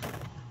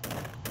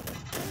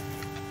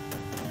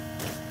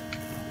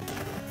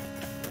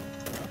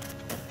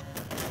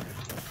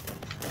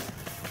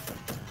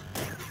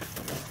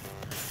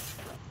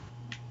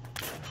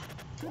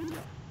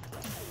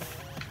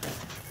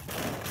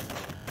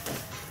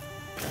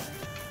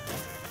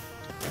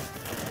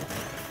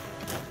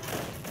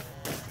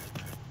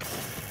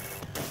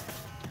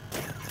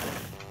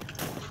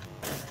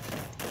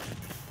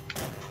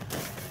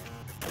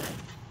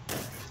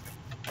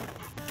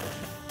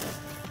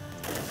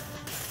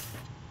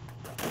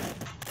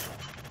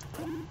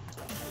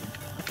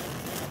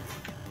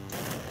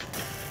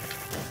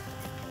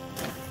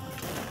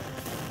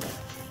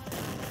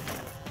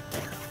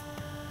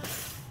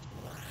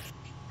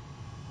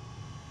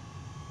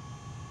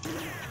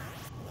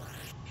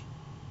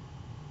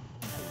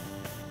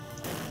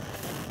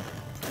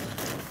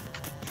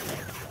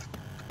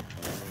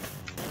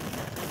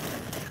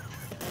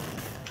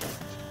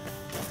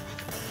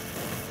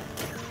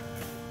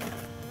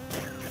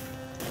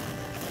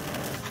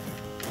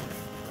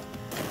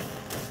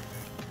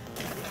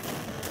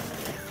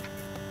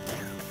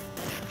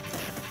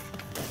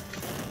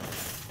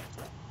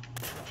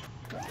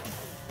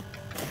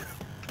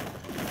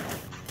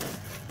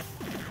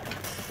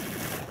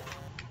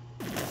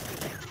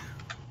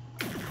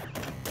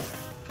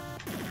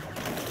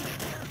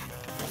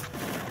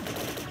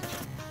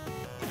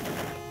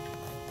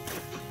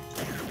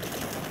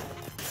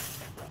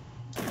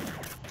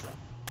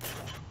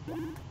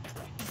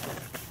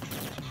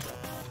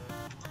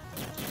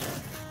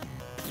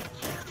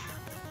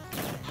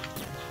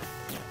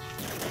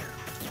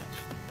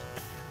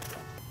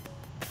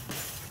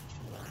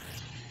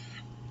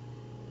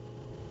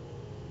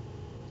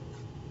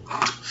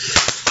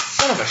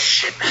 Son of a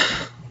shit.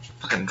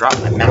 Fucking drop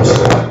my mouse.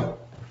 I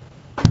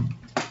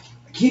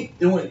keep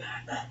doing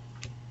that.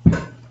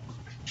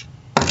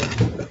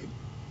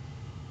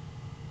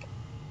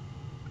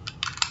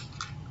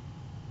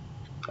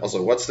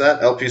 Also, what's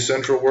that? LP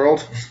Central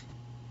World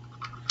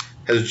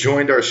has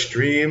joined our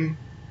stream.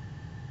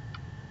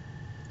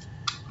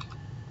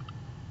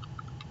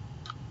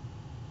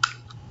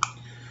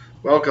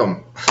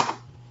 Welcome.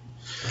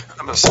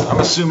 I'm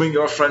assuming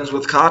you're friends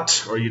with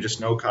Cot, or you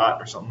just know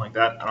Cot, or something like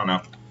that. I don't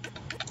know.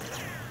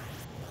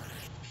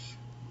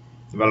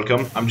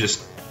 Welcome. I'm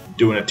just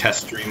doing a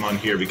test stream on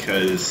here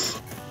because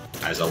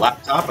as a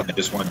laptop, I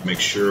just wanted to make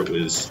sure it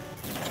was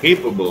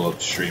capable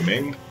of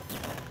streaming.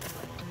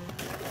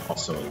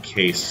 Also, in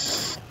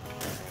case...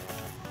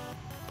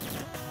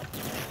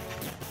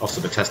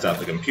 Also to test out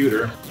the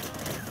computer.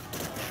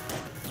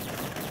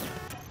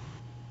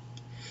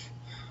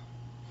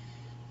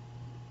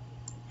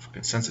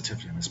 Fucking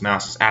sensitivity on this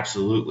mouse is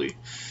absolutely...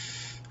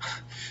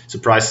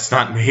 Surprised it's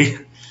not me.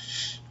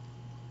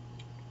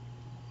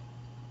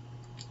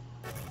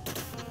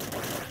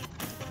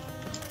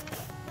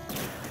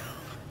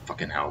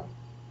 Fucking hell.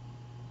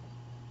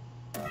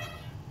 But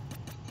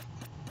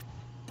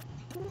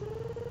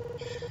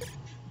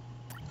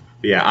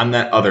yeah, I'm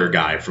that other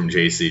guy from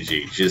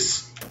JCG,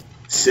 just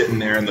sitting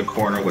there in the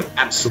corner with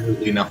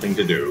absolutely nothing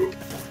to do.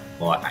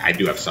 Well, I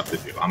do have stuff to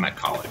do. I'm at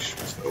college,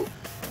 so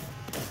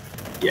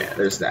yeah,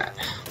 there's that.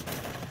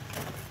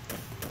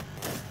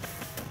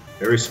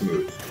 Very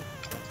smooth.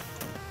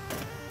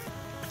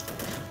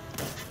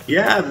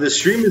 Yeah, the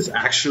stream is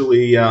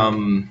actually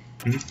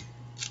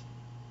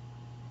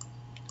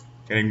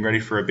getting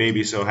ready for a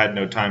baby, so I had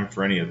no time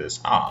for any of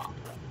this. Ah,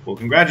 well,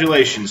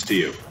 congratulations to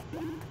you.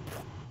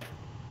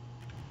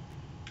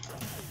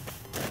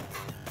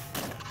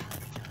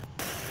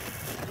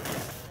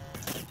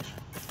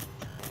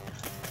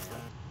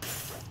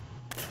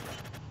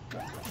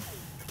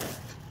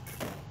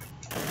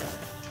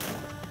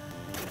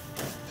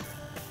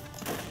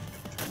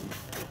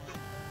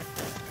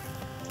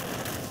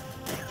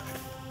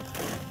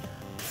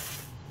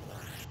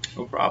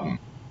 problem.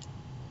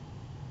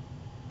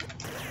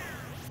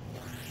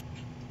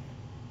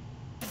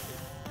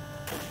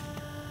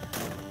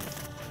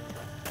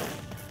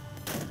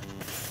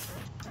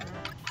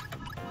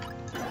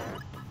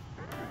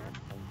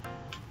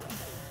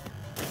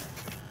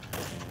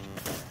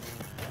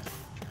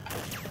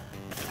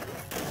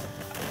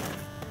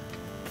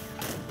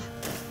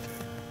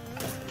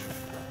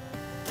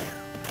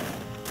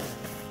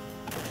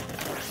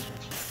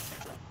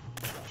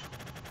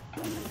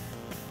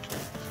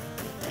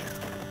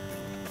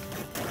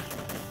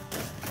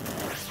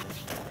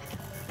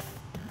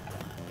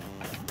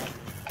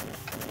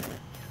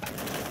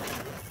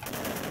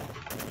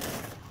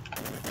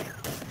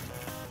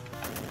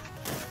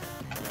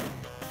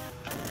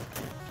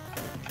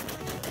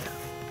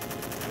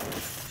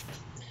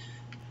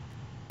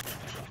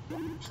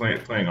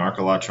 Playing Ark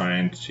a lot,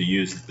 trying to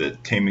use the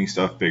taming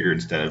stuff bigger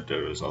instead of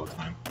dodos all the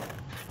time.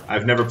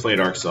 I've never played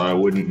Ark, so I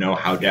wouldn't know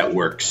how that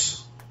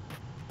works.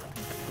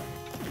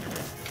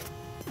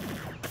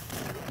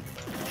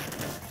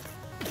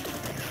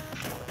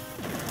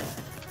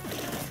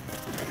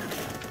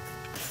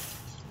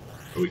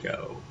 Here we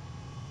go.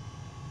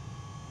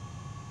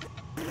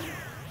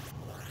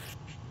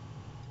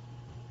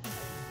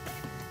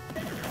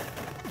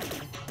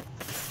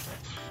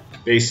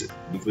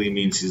 Basically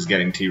means he's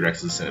getting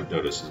T-Rex instead of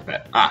Dodos'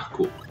 pet. Ah,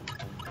 cool.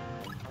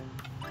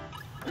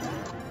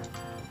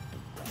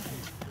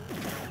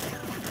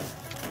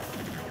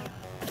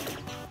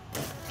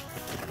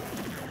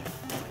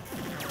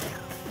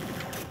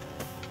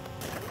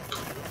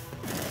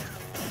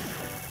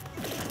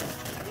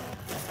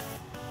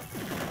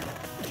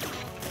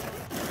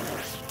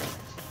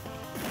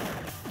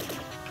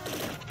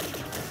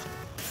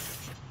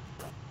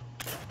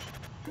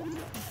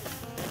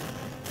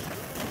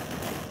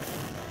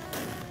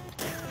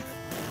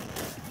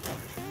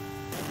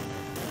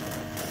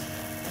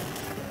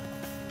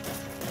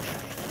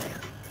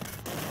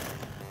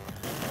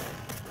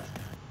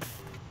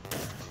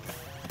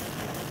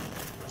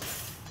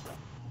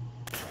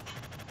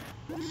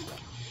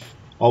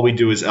 All we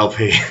do is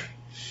LP.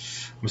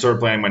 I'm sort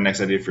of planning my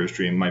next idea for a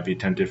stream. Might be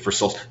tempted for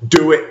Souls.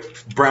 Do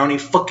it! Brownie,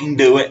 fucking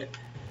do it!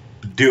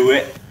 Do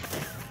it!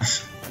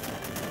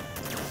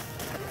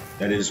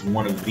 That is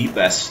one of the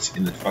best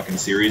in the fucking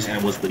series, and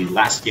it was the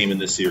last game in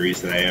the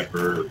series that I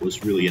ever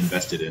was really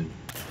invested in.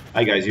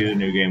 Hi guys, here's a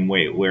new game.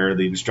 Wait, where are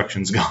the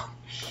instructions gone?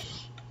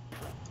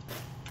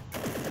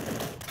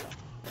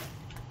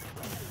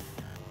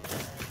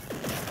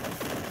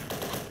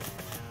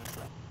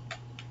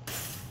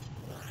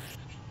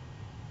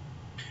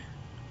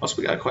 Also,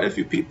 we got quite a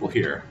few people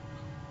here.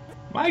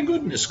 My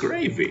goodness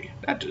gravy,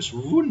 that is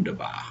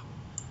wunderbar.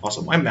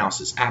 Also, my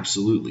mouse is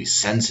absolutely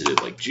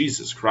sensitive, like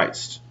Jesus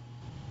Christ.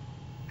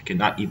 I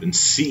cannot even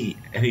see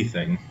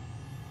anything.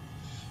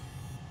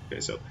 Okay,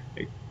 so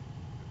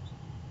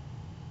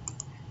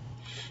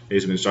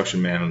here's some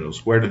instruction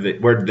manuals. Where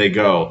did they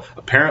go?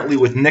 Apparently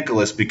with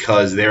Nicholas,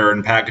 because they're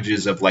in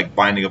packages of like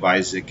Binding of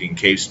Isaac and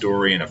Cave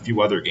Story and a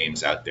few other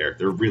games out there.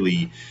 They're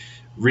really,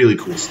 really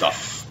cool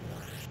stuff.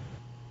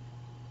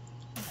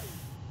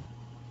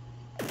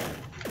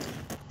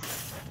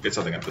 Get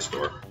something at the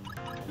store.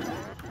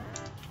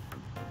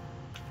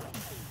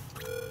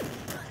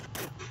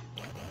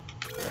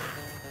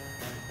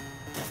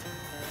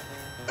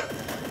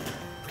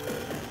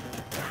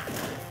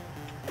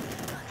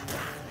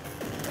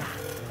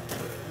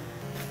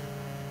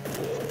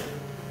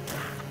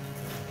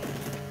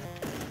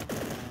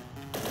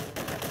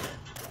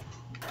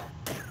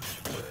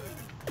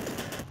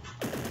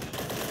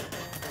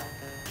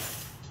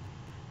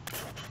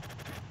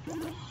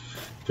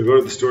 To go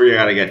to the store, you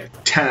gotta get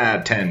 10 out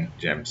of 10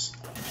 gems.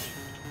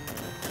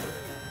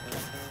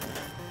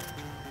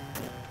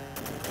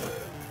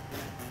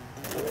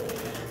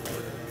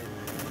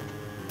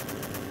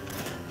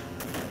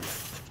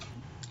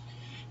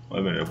 I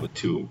ended up with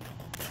 2.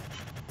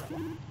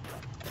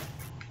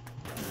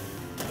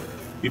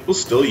 People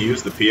still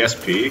use the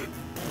PSP?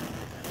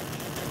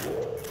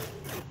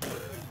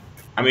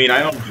 I mean, I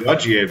don't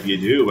judge you if you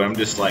do, but I'm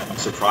just like, I'm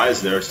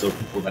surprised there are still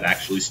people that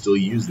actually still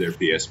use their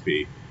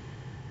PSP.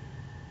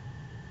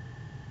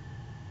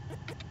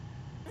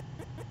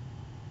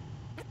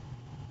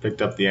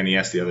 Picked up the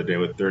NES the other day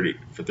with 30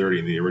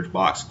 in the original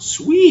box.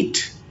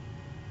 Sweet!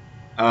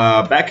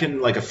 Back in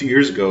like a few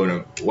years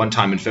ago, one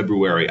time in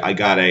February, I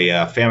got a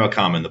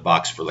Famicom in the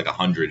box for like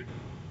 100.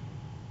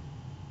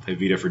 Play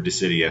Vita for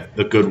Dissidia,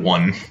 the good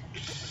one.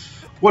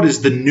 What,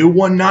 is the new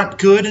one not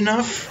good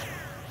enough?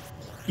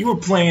 You were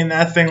playing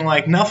that thing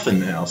like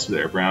nothing else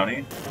there,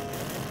 Brownie.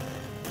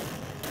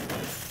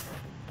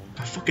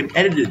 I fucking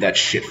edited that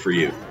shit for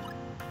you.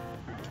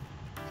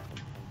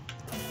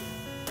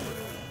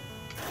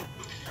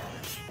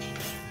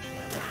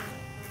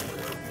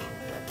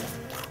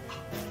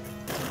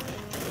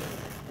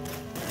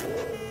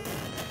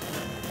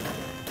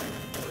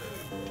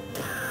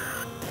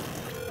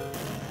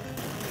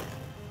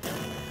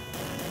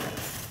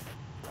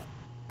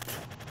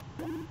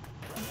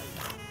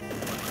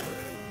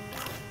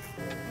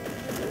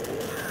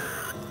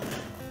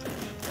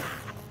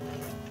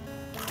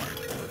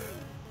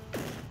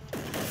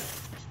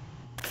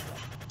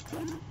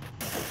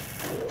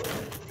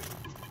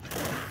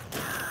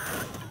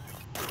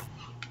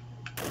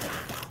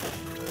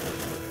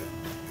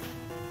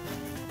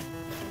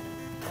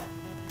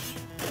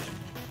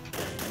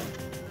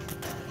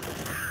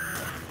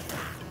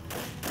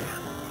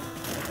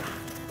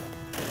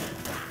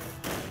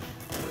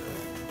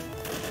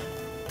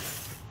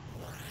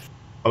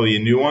 Totally a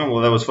new one.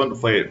 Well, that was fun to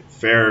play it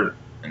fair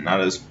and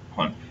not as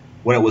fun.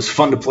 When it was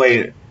fun to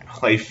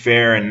play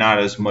fair and not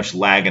as much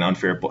lag and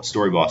unfair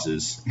story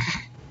bosses.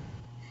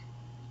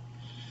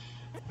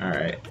 All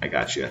right, I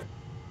got you.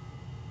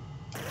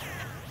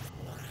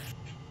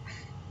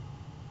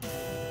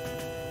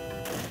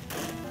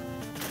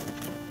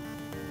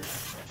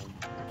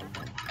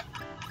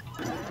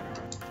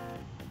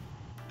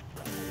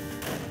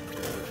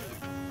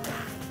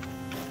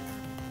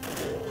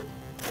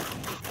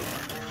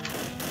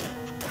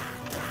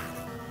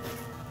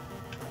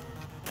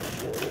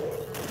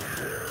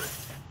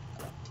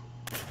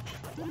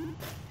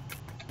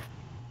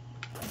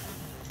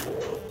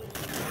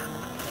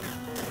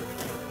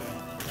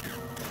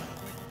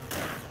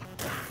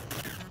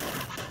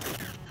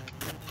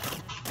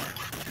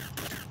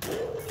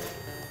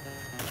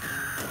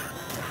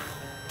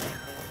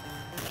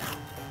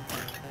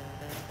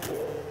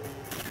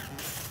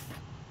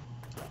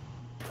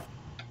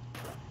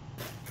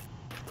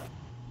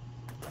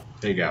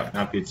 There you go.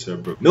 Not pizza,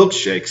 but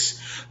milkshakes.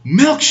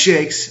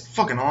 Milkshakes!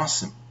 Fucking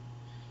awesome.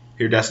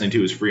 Here, Destiny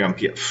 2 is free on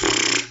PS.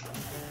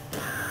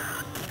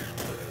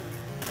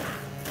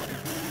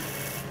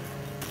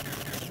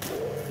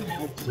 Who the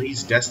hell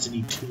plays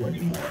Destiny 2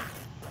 anymore?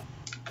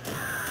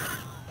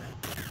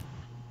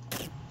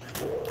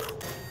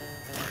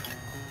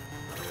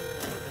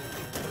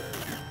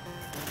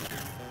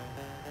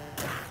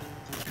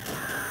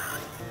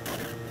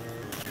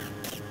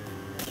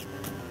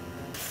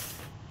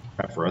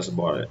 For us, I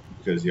bought it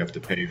because you have to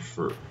pay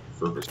for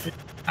first.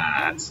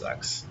 Ah, that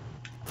sucks.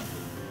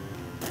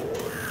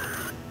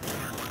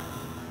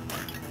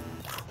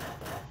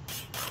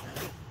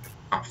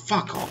 Oh,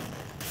 fuck off.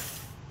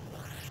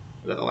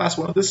 Is that the last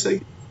one of this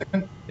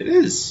segment? It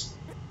is.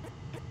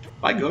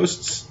 Bye,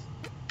 ghosts.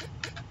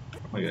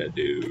 What am I gonna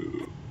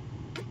do?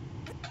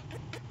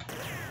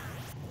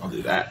 I'll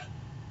do that.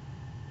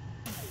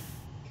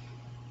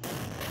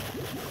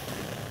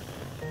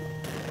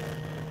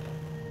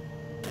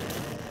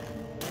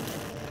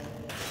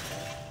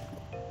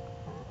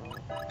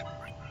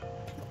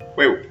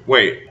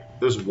 Wait,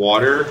 there's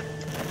water?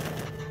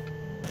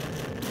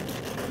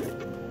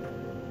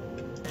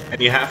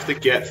 And you have to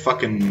get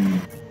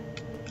fucking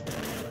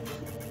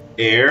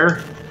air?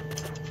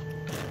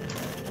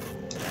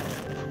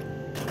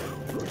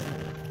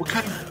 What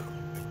kind of...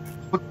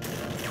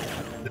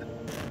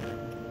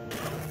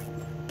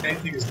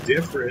 Anything is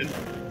different.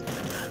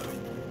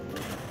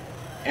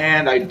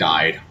 And I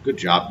died. Good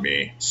job,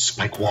 me.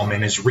 Spike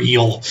Wallman is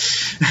real.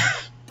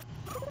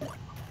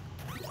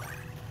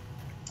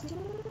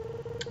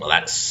 Well,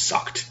 that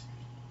sucked.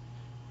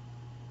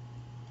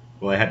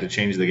 Well, I had to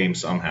change the game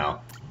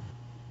somehow.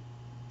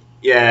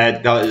 Yeah,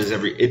 it does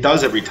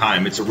every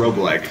time. It's a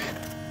roguelike.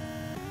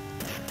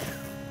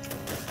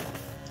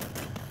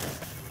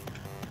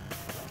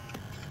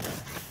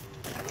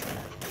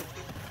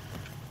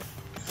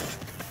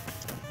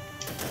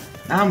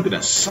 Now I'm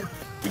gonna suck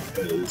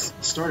because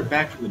I started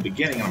back from the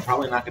beginning and I'm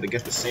probably not gonna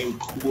get the same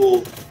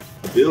cool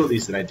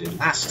abilities that I did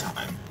last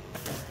time.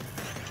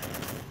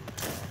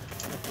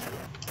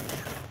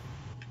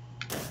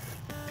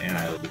 And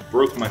I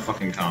broke my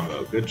fucking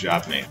combo. Good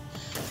job, mate.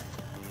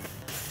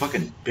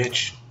 Fucking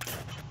bitch.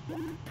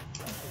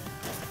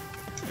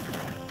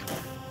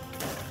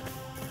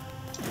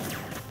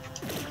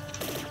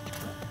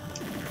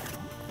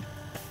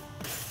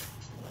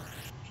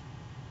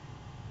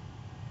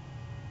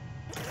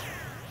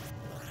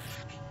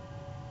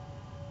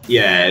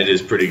 Yeah, it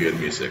is pretty good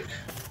music.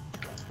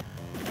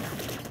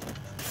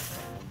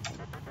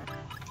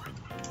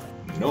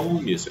 No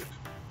music.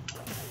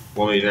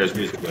 Well, maybe there's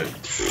music, but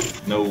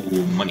no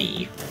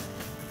money.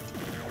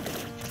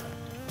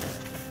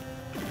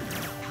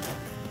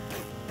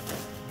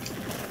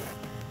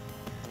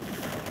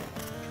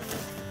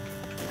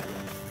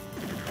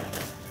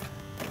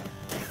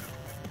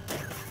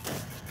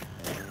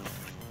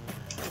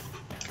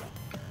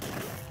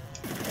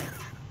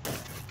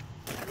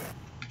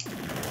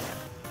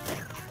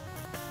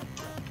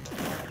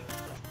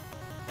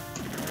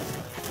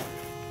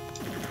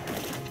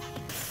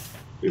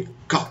 We've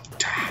got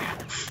to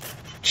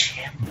have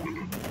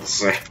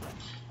gems.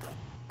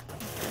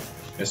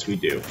 Yes, we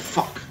do.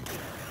 Fuck.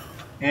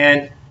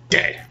 And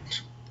dead.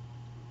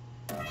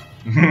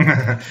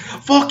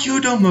 Fuck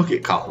you, don't look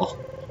at Call.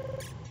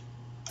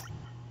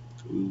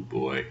 Oh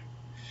boy.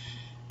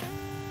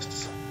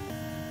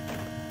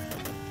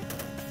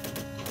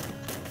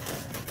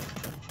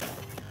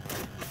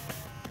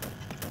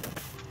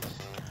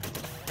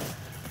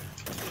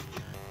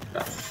 Ah,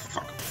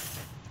 fuck.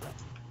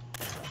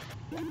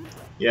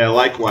 Yeah,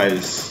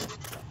 likewise.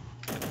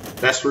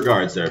 Best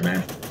regards there,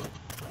 man.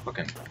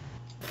 Fucking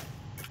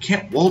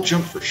can't wall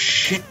jump for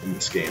shit in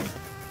this game.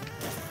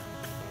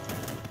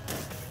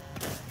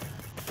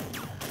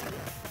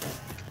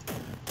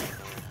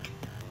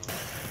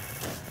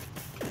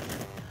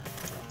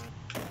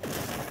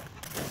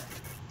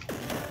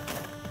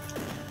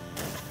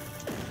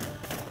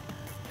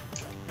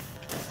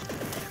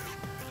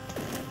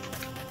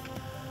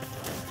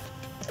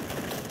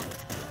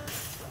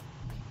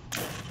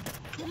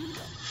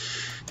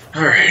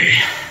 Alrighty.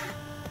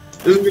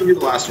 This is going to be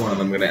the last one, and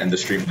I'm going to end the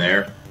stream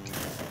there.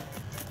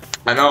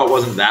 I know it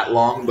wasn't that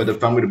long, but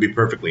if I'm going to be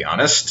perfectly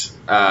honest,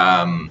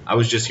 I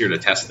was just here to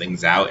test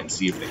things out and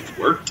see if things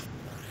worked.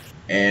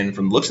 And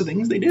from the looks of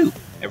things, they do.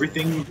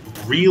 Everything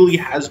really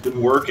has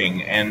been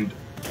working, and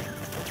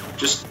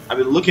just, I've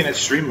been looking at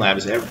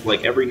Streamlabs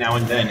every now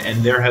and then,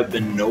 and there have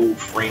been no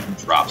frame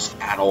drops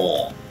at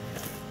all.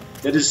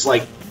 That is,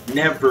 like,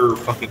 never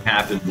fucking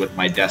happened with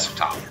my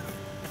desktop.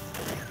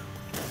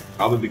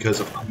 Probably because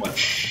of how much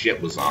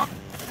shit was on.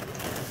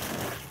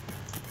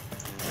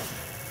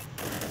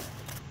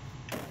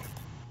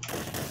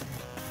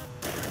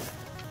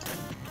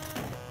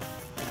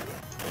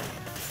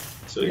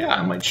 So yeah,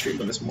 I might stream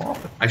on this more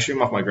often. I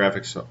stream off my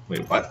graphics. So,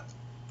 wait, what?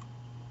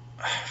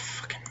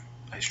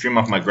 I stream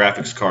off my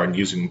graphics card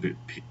using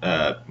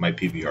my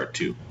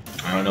PVR2.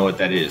 I don't know what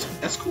that is,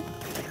 but that's cool.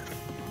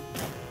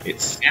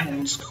 It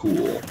sounds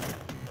cool.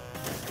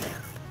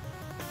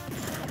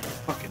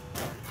 Fucking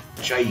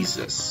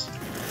Jesus.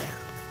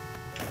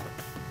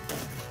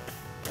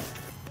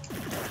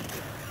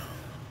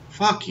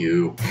 Fuck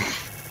you.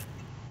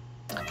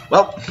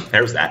 Well,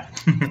 there's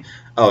that.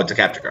 Oh, it's a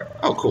capture card.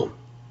 Oh, cool.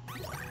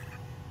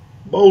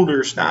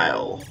 Boulder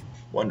style.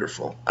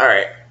 Wonderful.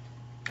 Alright.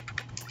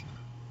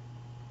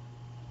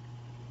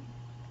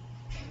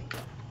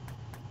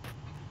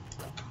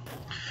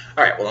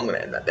 Alright, well, I'm going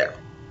to end that there.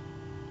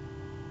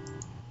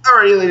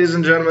 Alrighty, ladies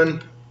and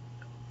gentlemen.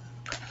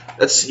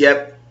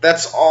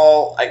 That's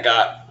all I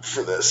got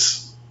for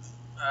this.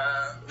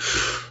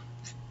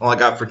 All I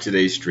got for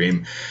today's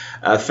stream.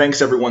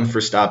 Thanks, everyone,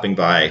 for stopping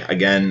by.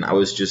 Again, I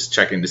was just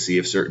checking to see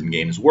if certain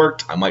games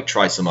worked. I might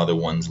try some other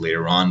ones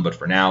later on, but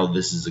for now,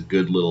 this is a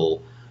good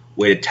little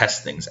way to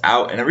test things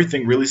out, and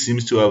everything really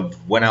seems to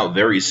have went out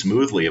very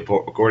smoothly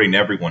according to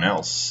everyone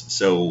else.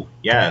 So,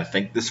 yeah,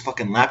 thank this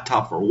fucking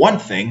laptop for one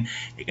thing.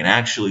 It can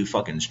actually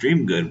fucking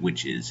stream good,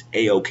 which is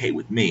A-okay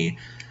with me.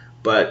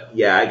 But,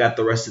 yeah, I got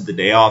the rest of the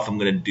day off. I'm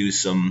going to do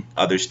some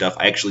other stuff.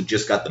 I actually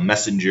just got the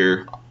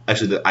Messenger.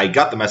 Actually, I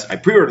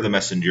pre-ordered the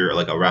Messenger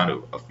like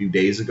around a few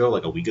days ago,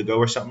 like a week ago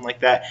or something like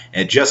that.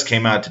 And it just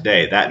came out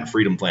today. That and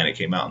Freedom Planet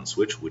came out on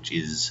Switch, which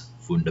is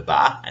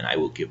wunderbar. And I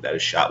will give that a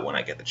shot when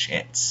I get the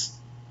chance.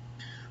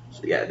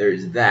 So, yeah,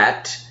 there's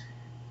that.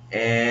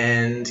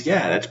 And,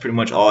 yeah, that's pretty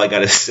much all I got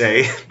to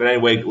say. But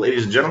anyway,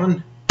 ladies and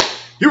gentlemen,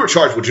 you were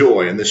charged with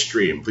joy in this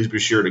stream. Please be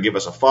sure to give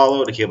us a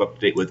follow to keep up to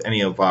date with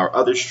any of our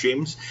other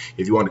streams.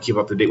 If you want to keep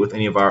up to date with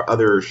any of our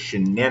other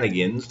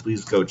shenanigans,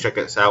 please go check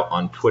us out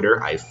on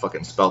Twitter. I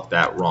fucking spelt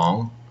that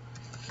wrong.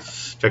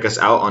 Check us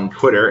out on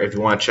Twitter if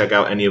you want to check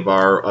out any of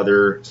our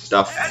other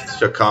stuff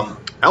to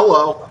come.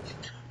 Hello!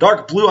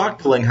 Dark Blue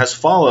Octoling has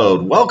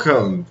followed.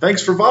 Welcome.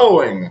 Thanks for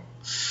following.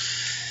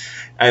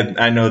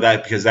 I know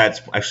that because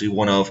that's actually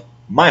one of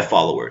my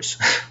followers.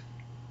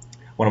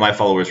 One of my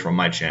followers from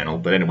my channel.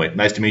 But anyway,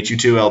 nice to meet you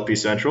too, LP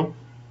Central.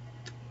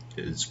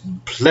 It's a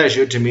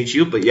pleasure to meet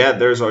you. But yeah,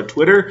 there's our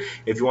Twitter.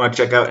 If you want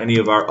to check out any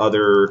of our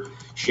other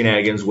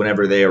shenanigans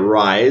whenever they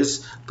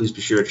arise, please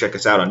be sure to check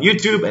us out on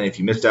YouTube. And if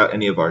you missed out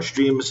any of our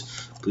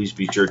streams, please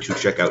be sure to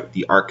check out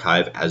the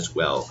archive as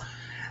well.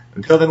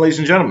 Until then, ladies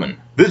and gentlemen,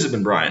 this has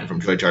been Brian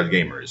from JCG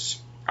Gamers.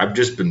 I've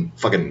just been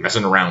fucking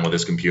messing around with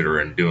this computer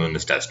and doing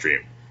this test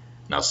stream.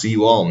 And I'll see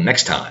you all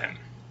next time.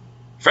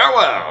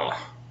 Farewell!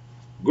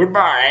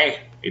 Goodbye!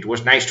 It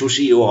was nice to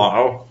see you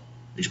all.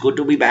 It's good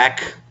to be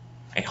back.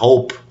 I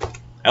hope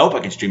I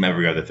can stream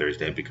every other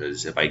Thursday,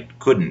 because if I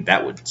couldn't,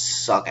 that would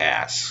suck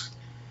ass.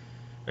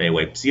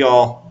 Anyway, see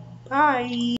y'all. Bye!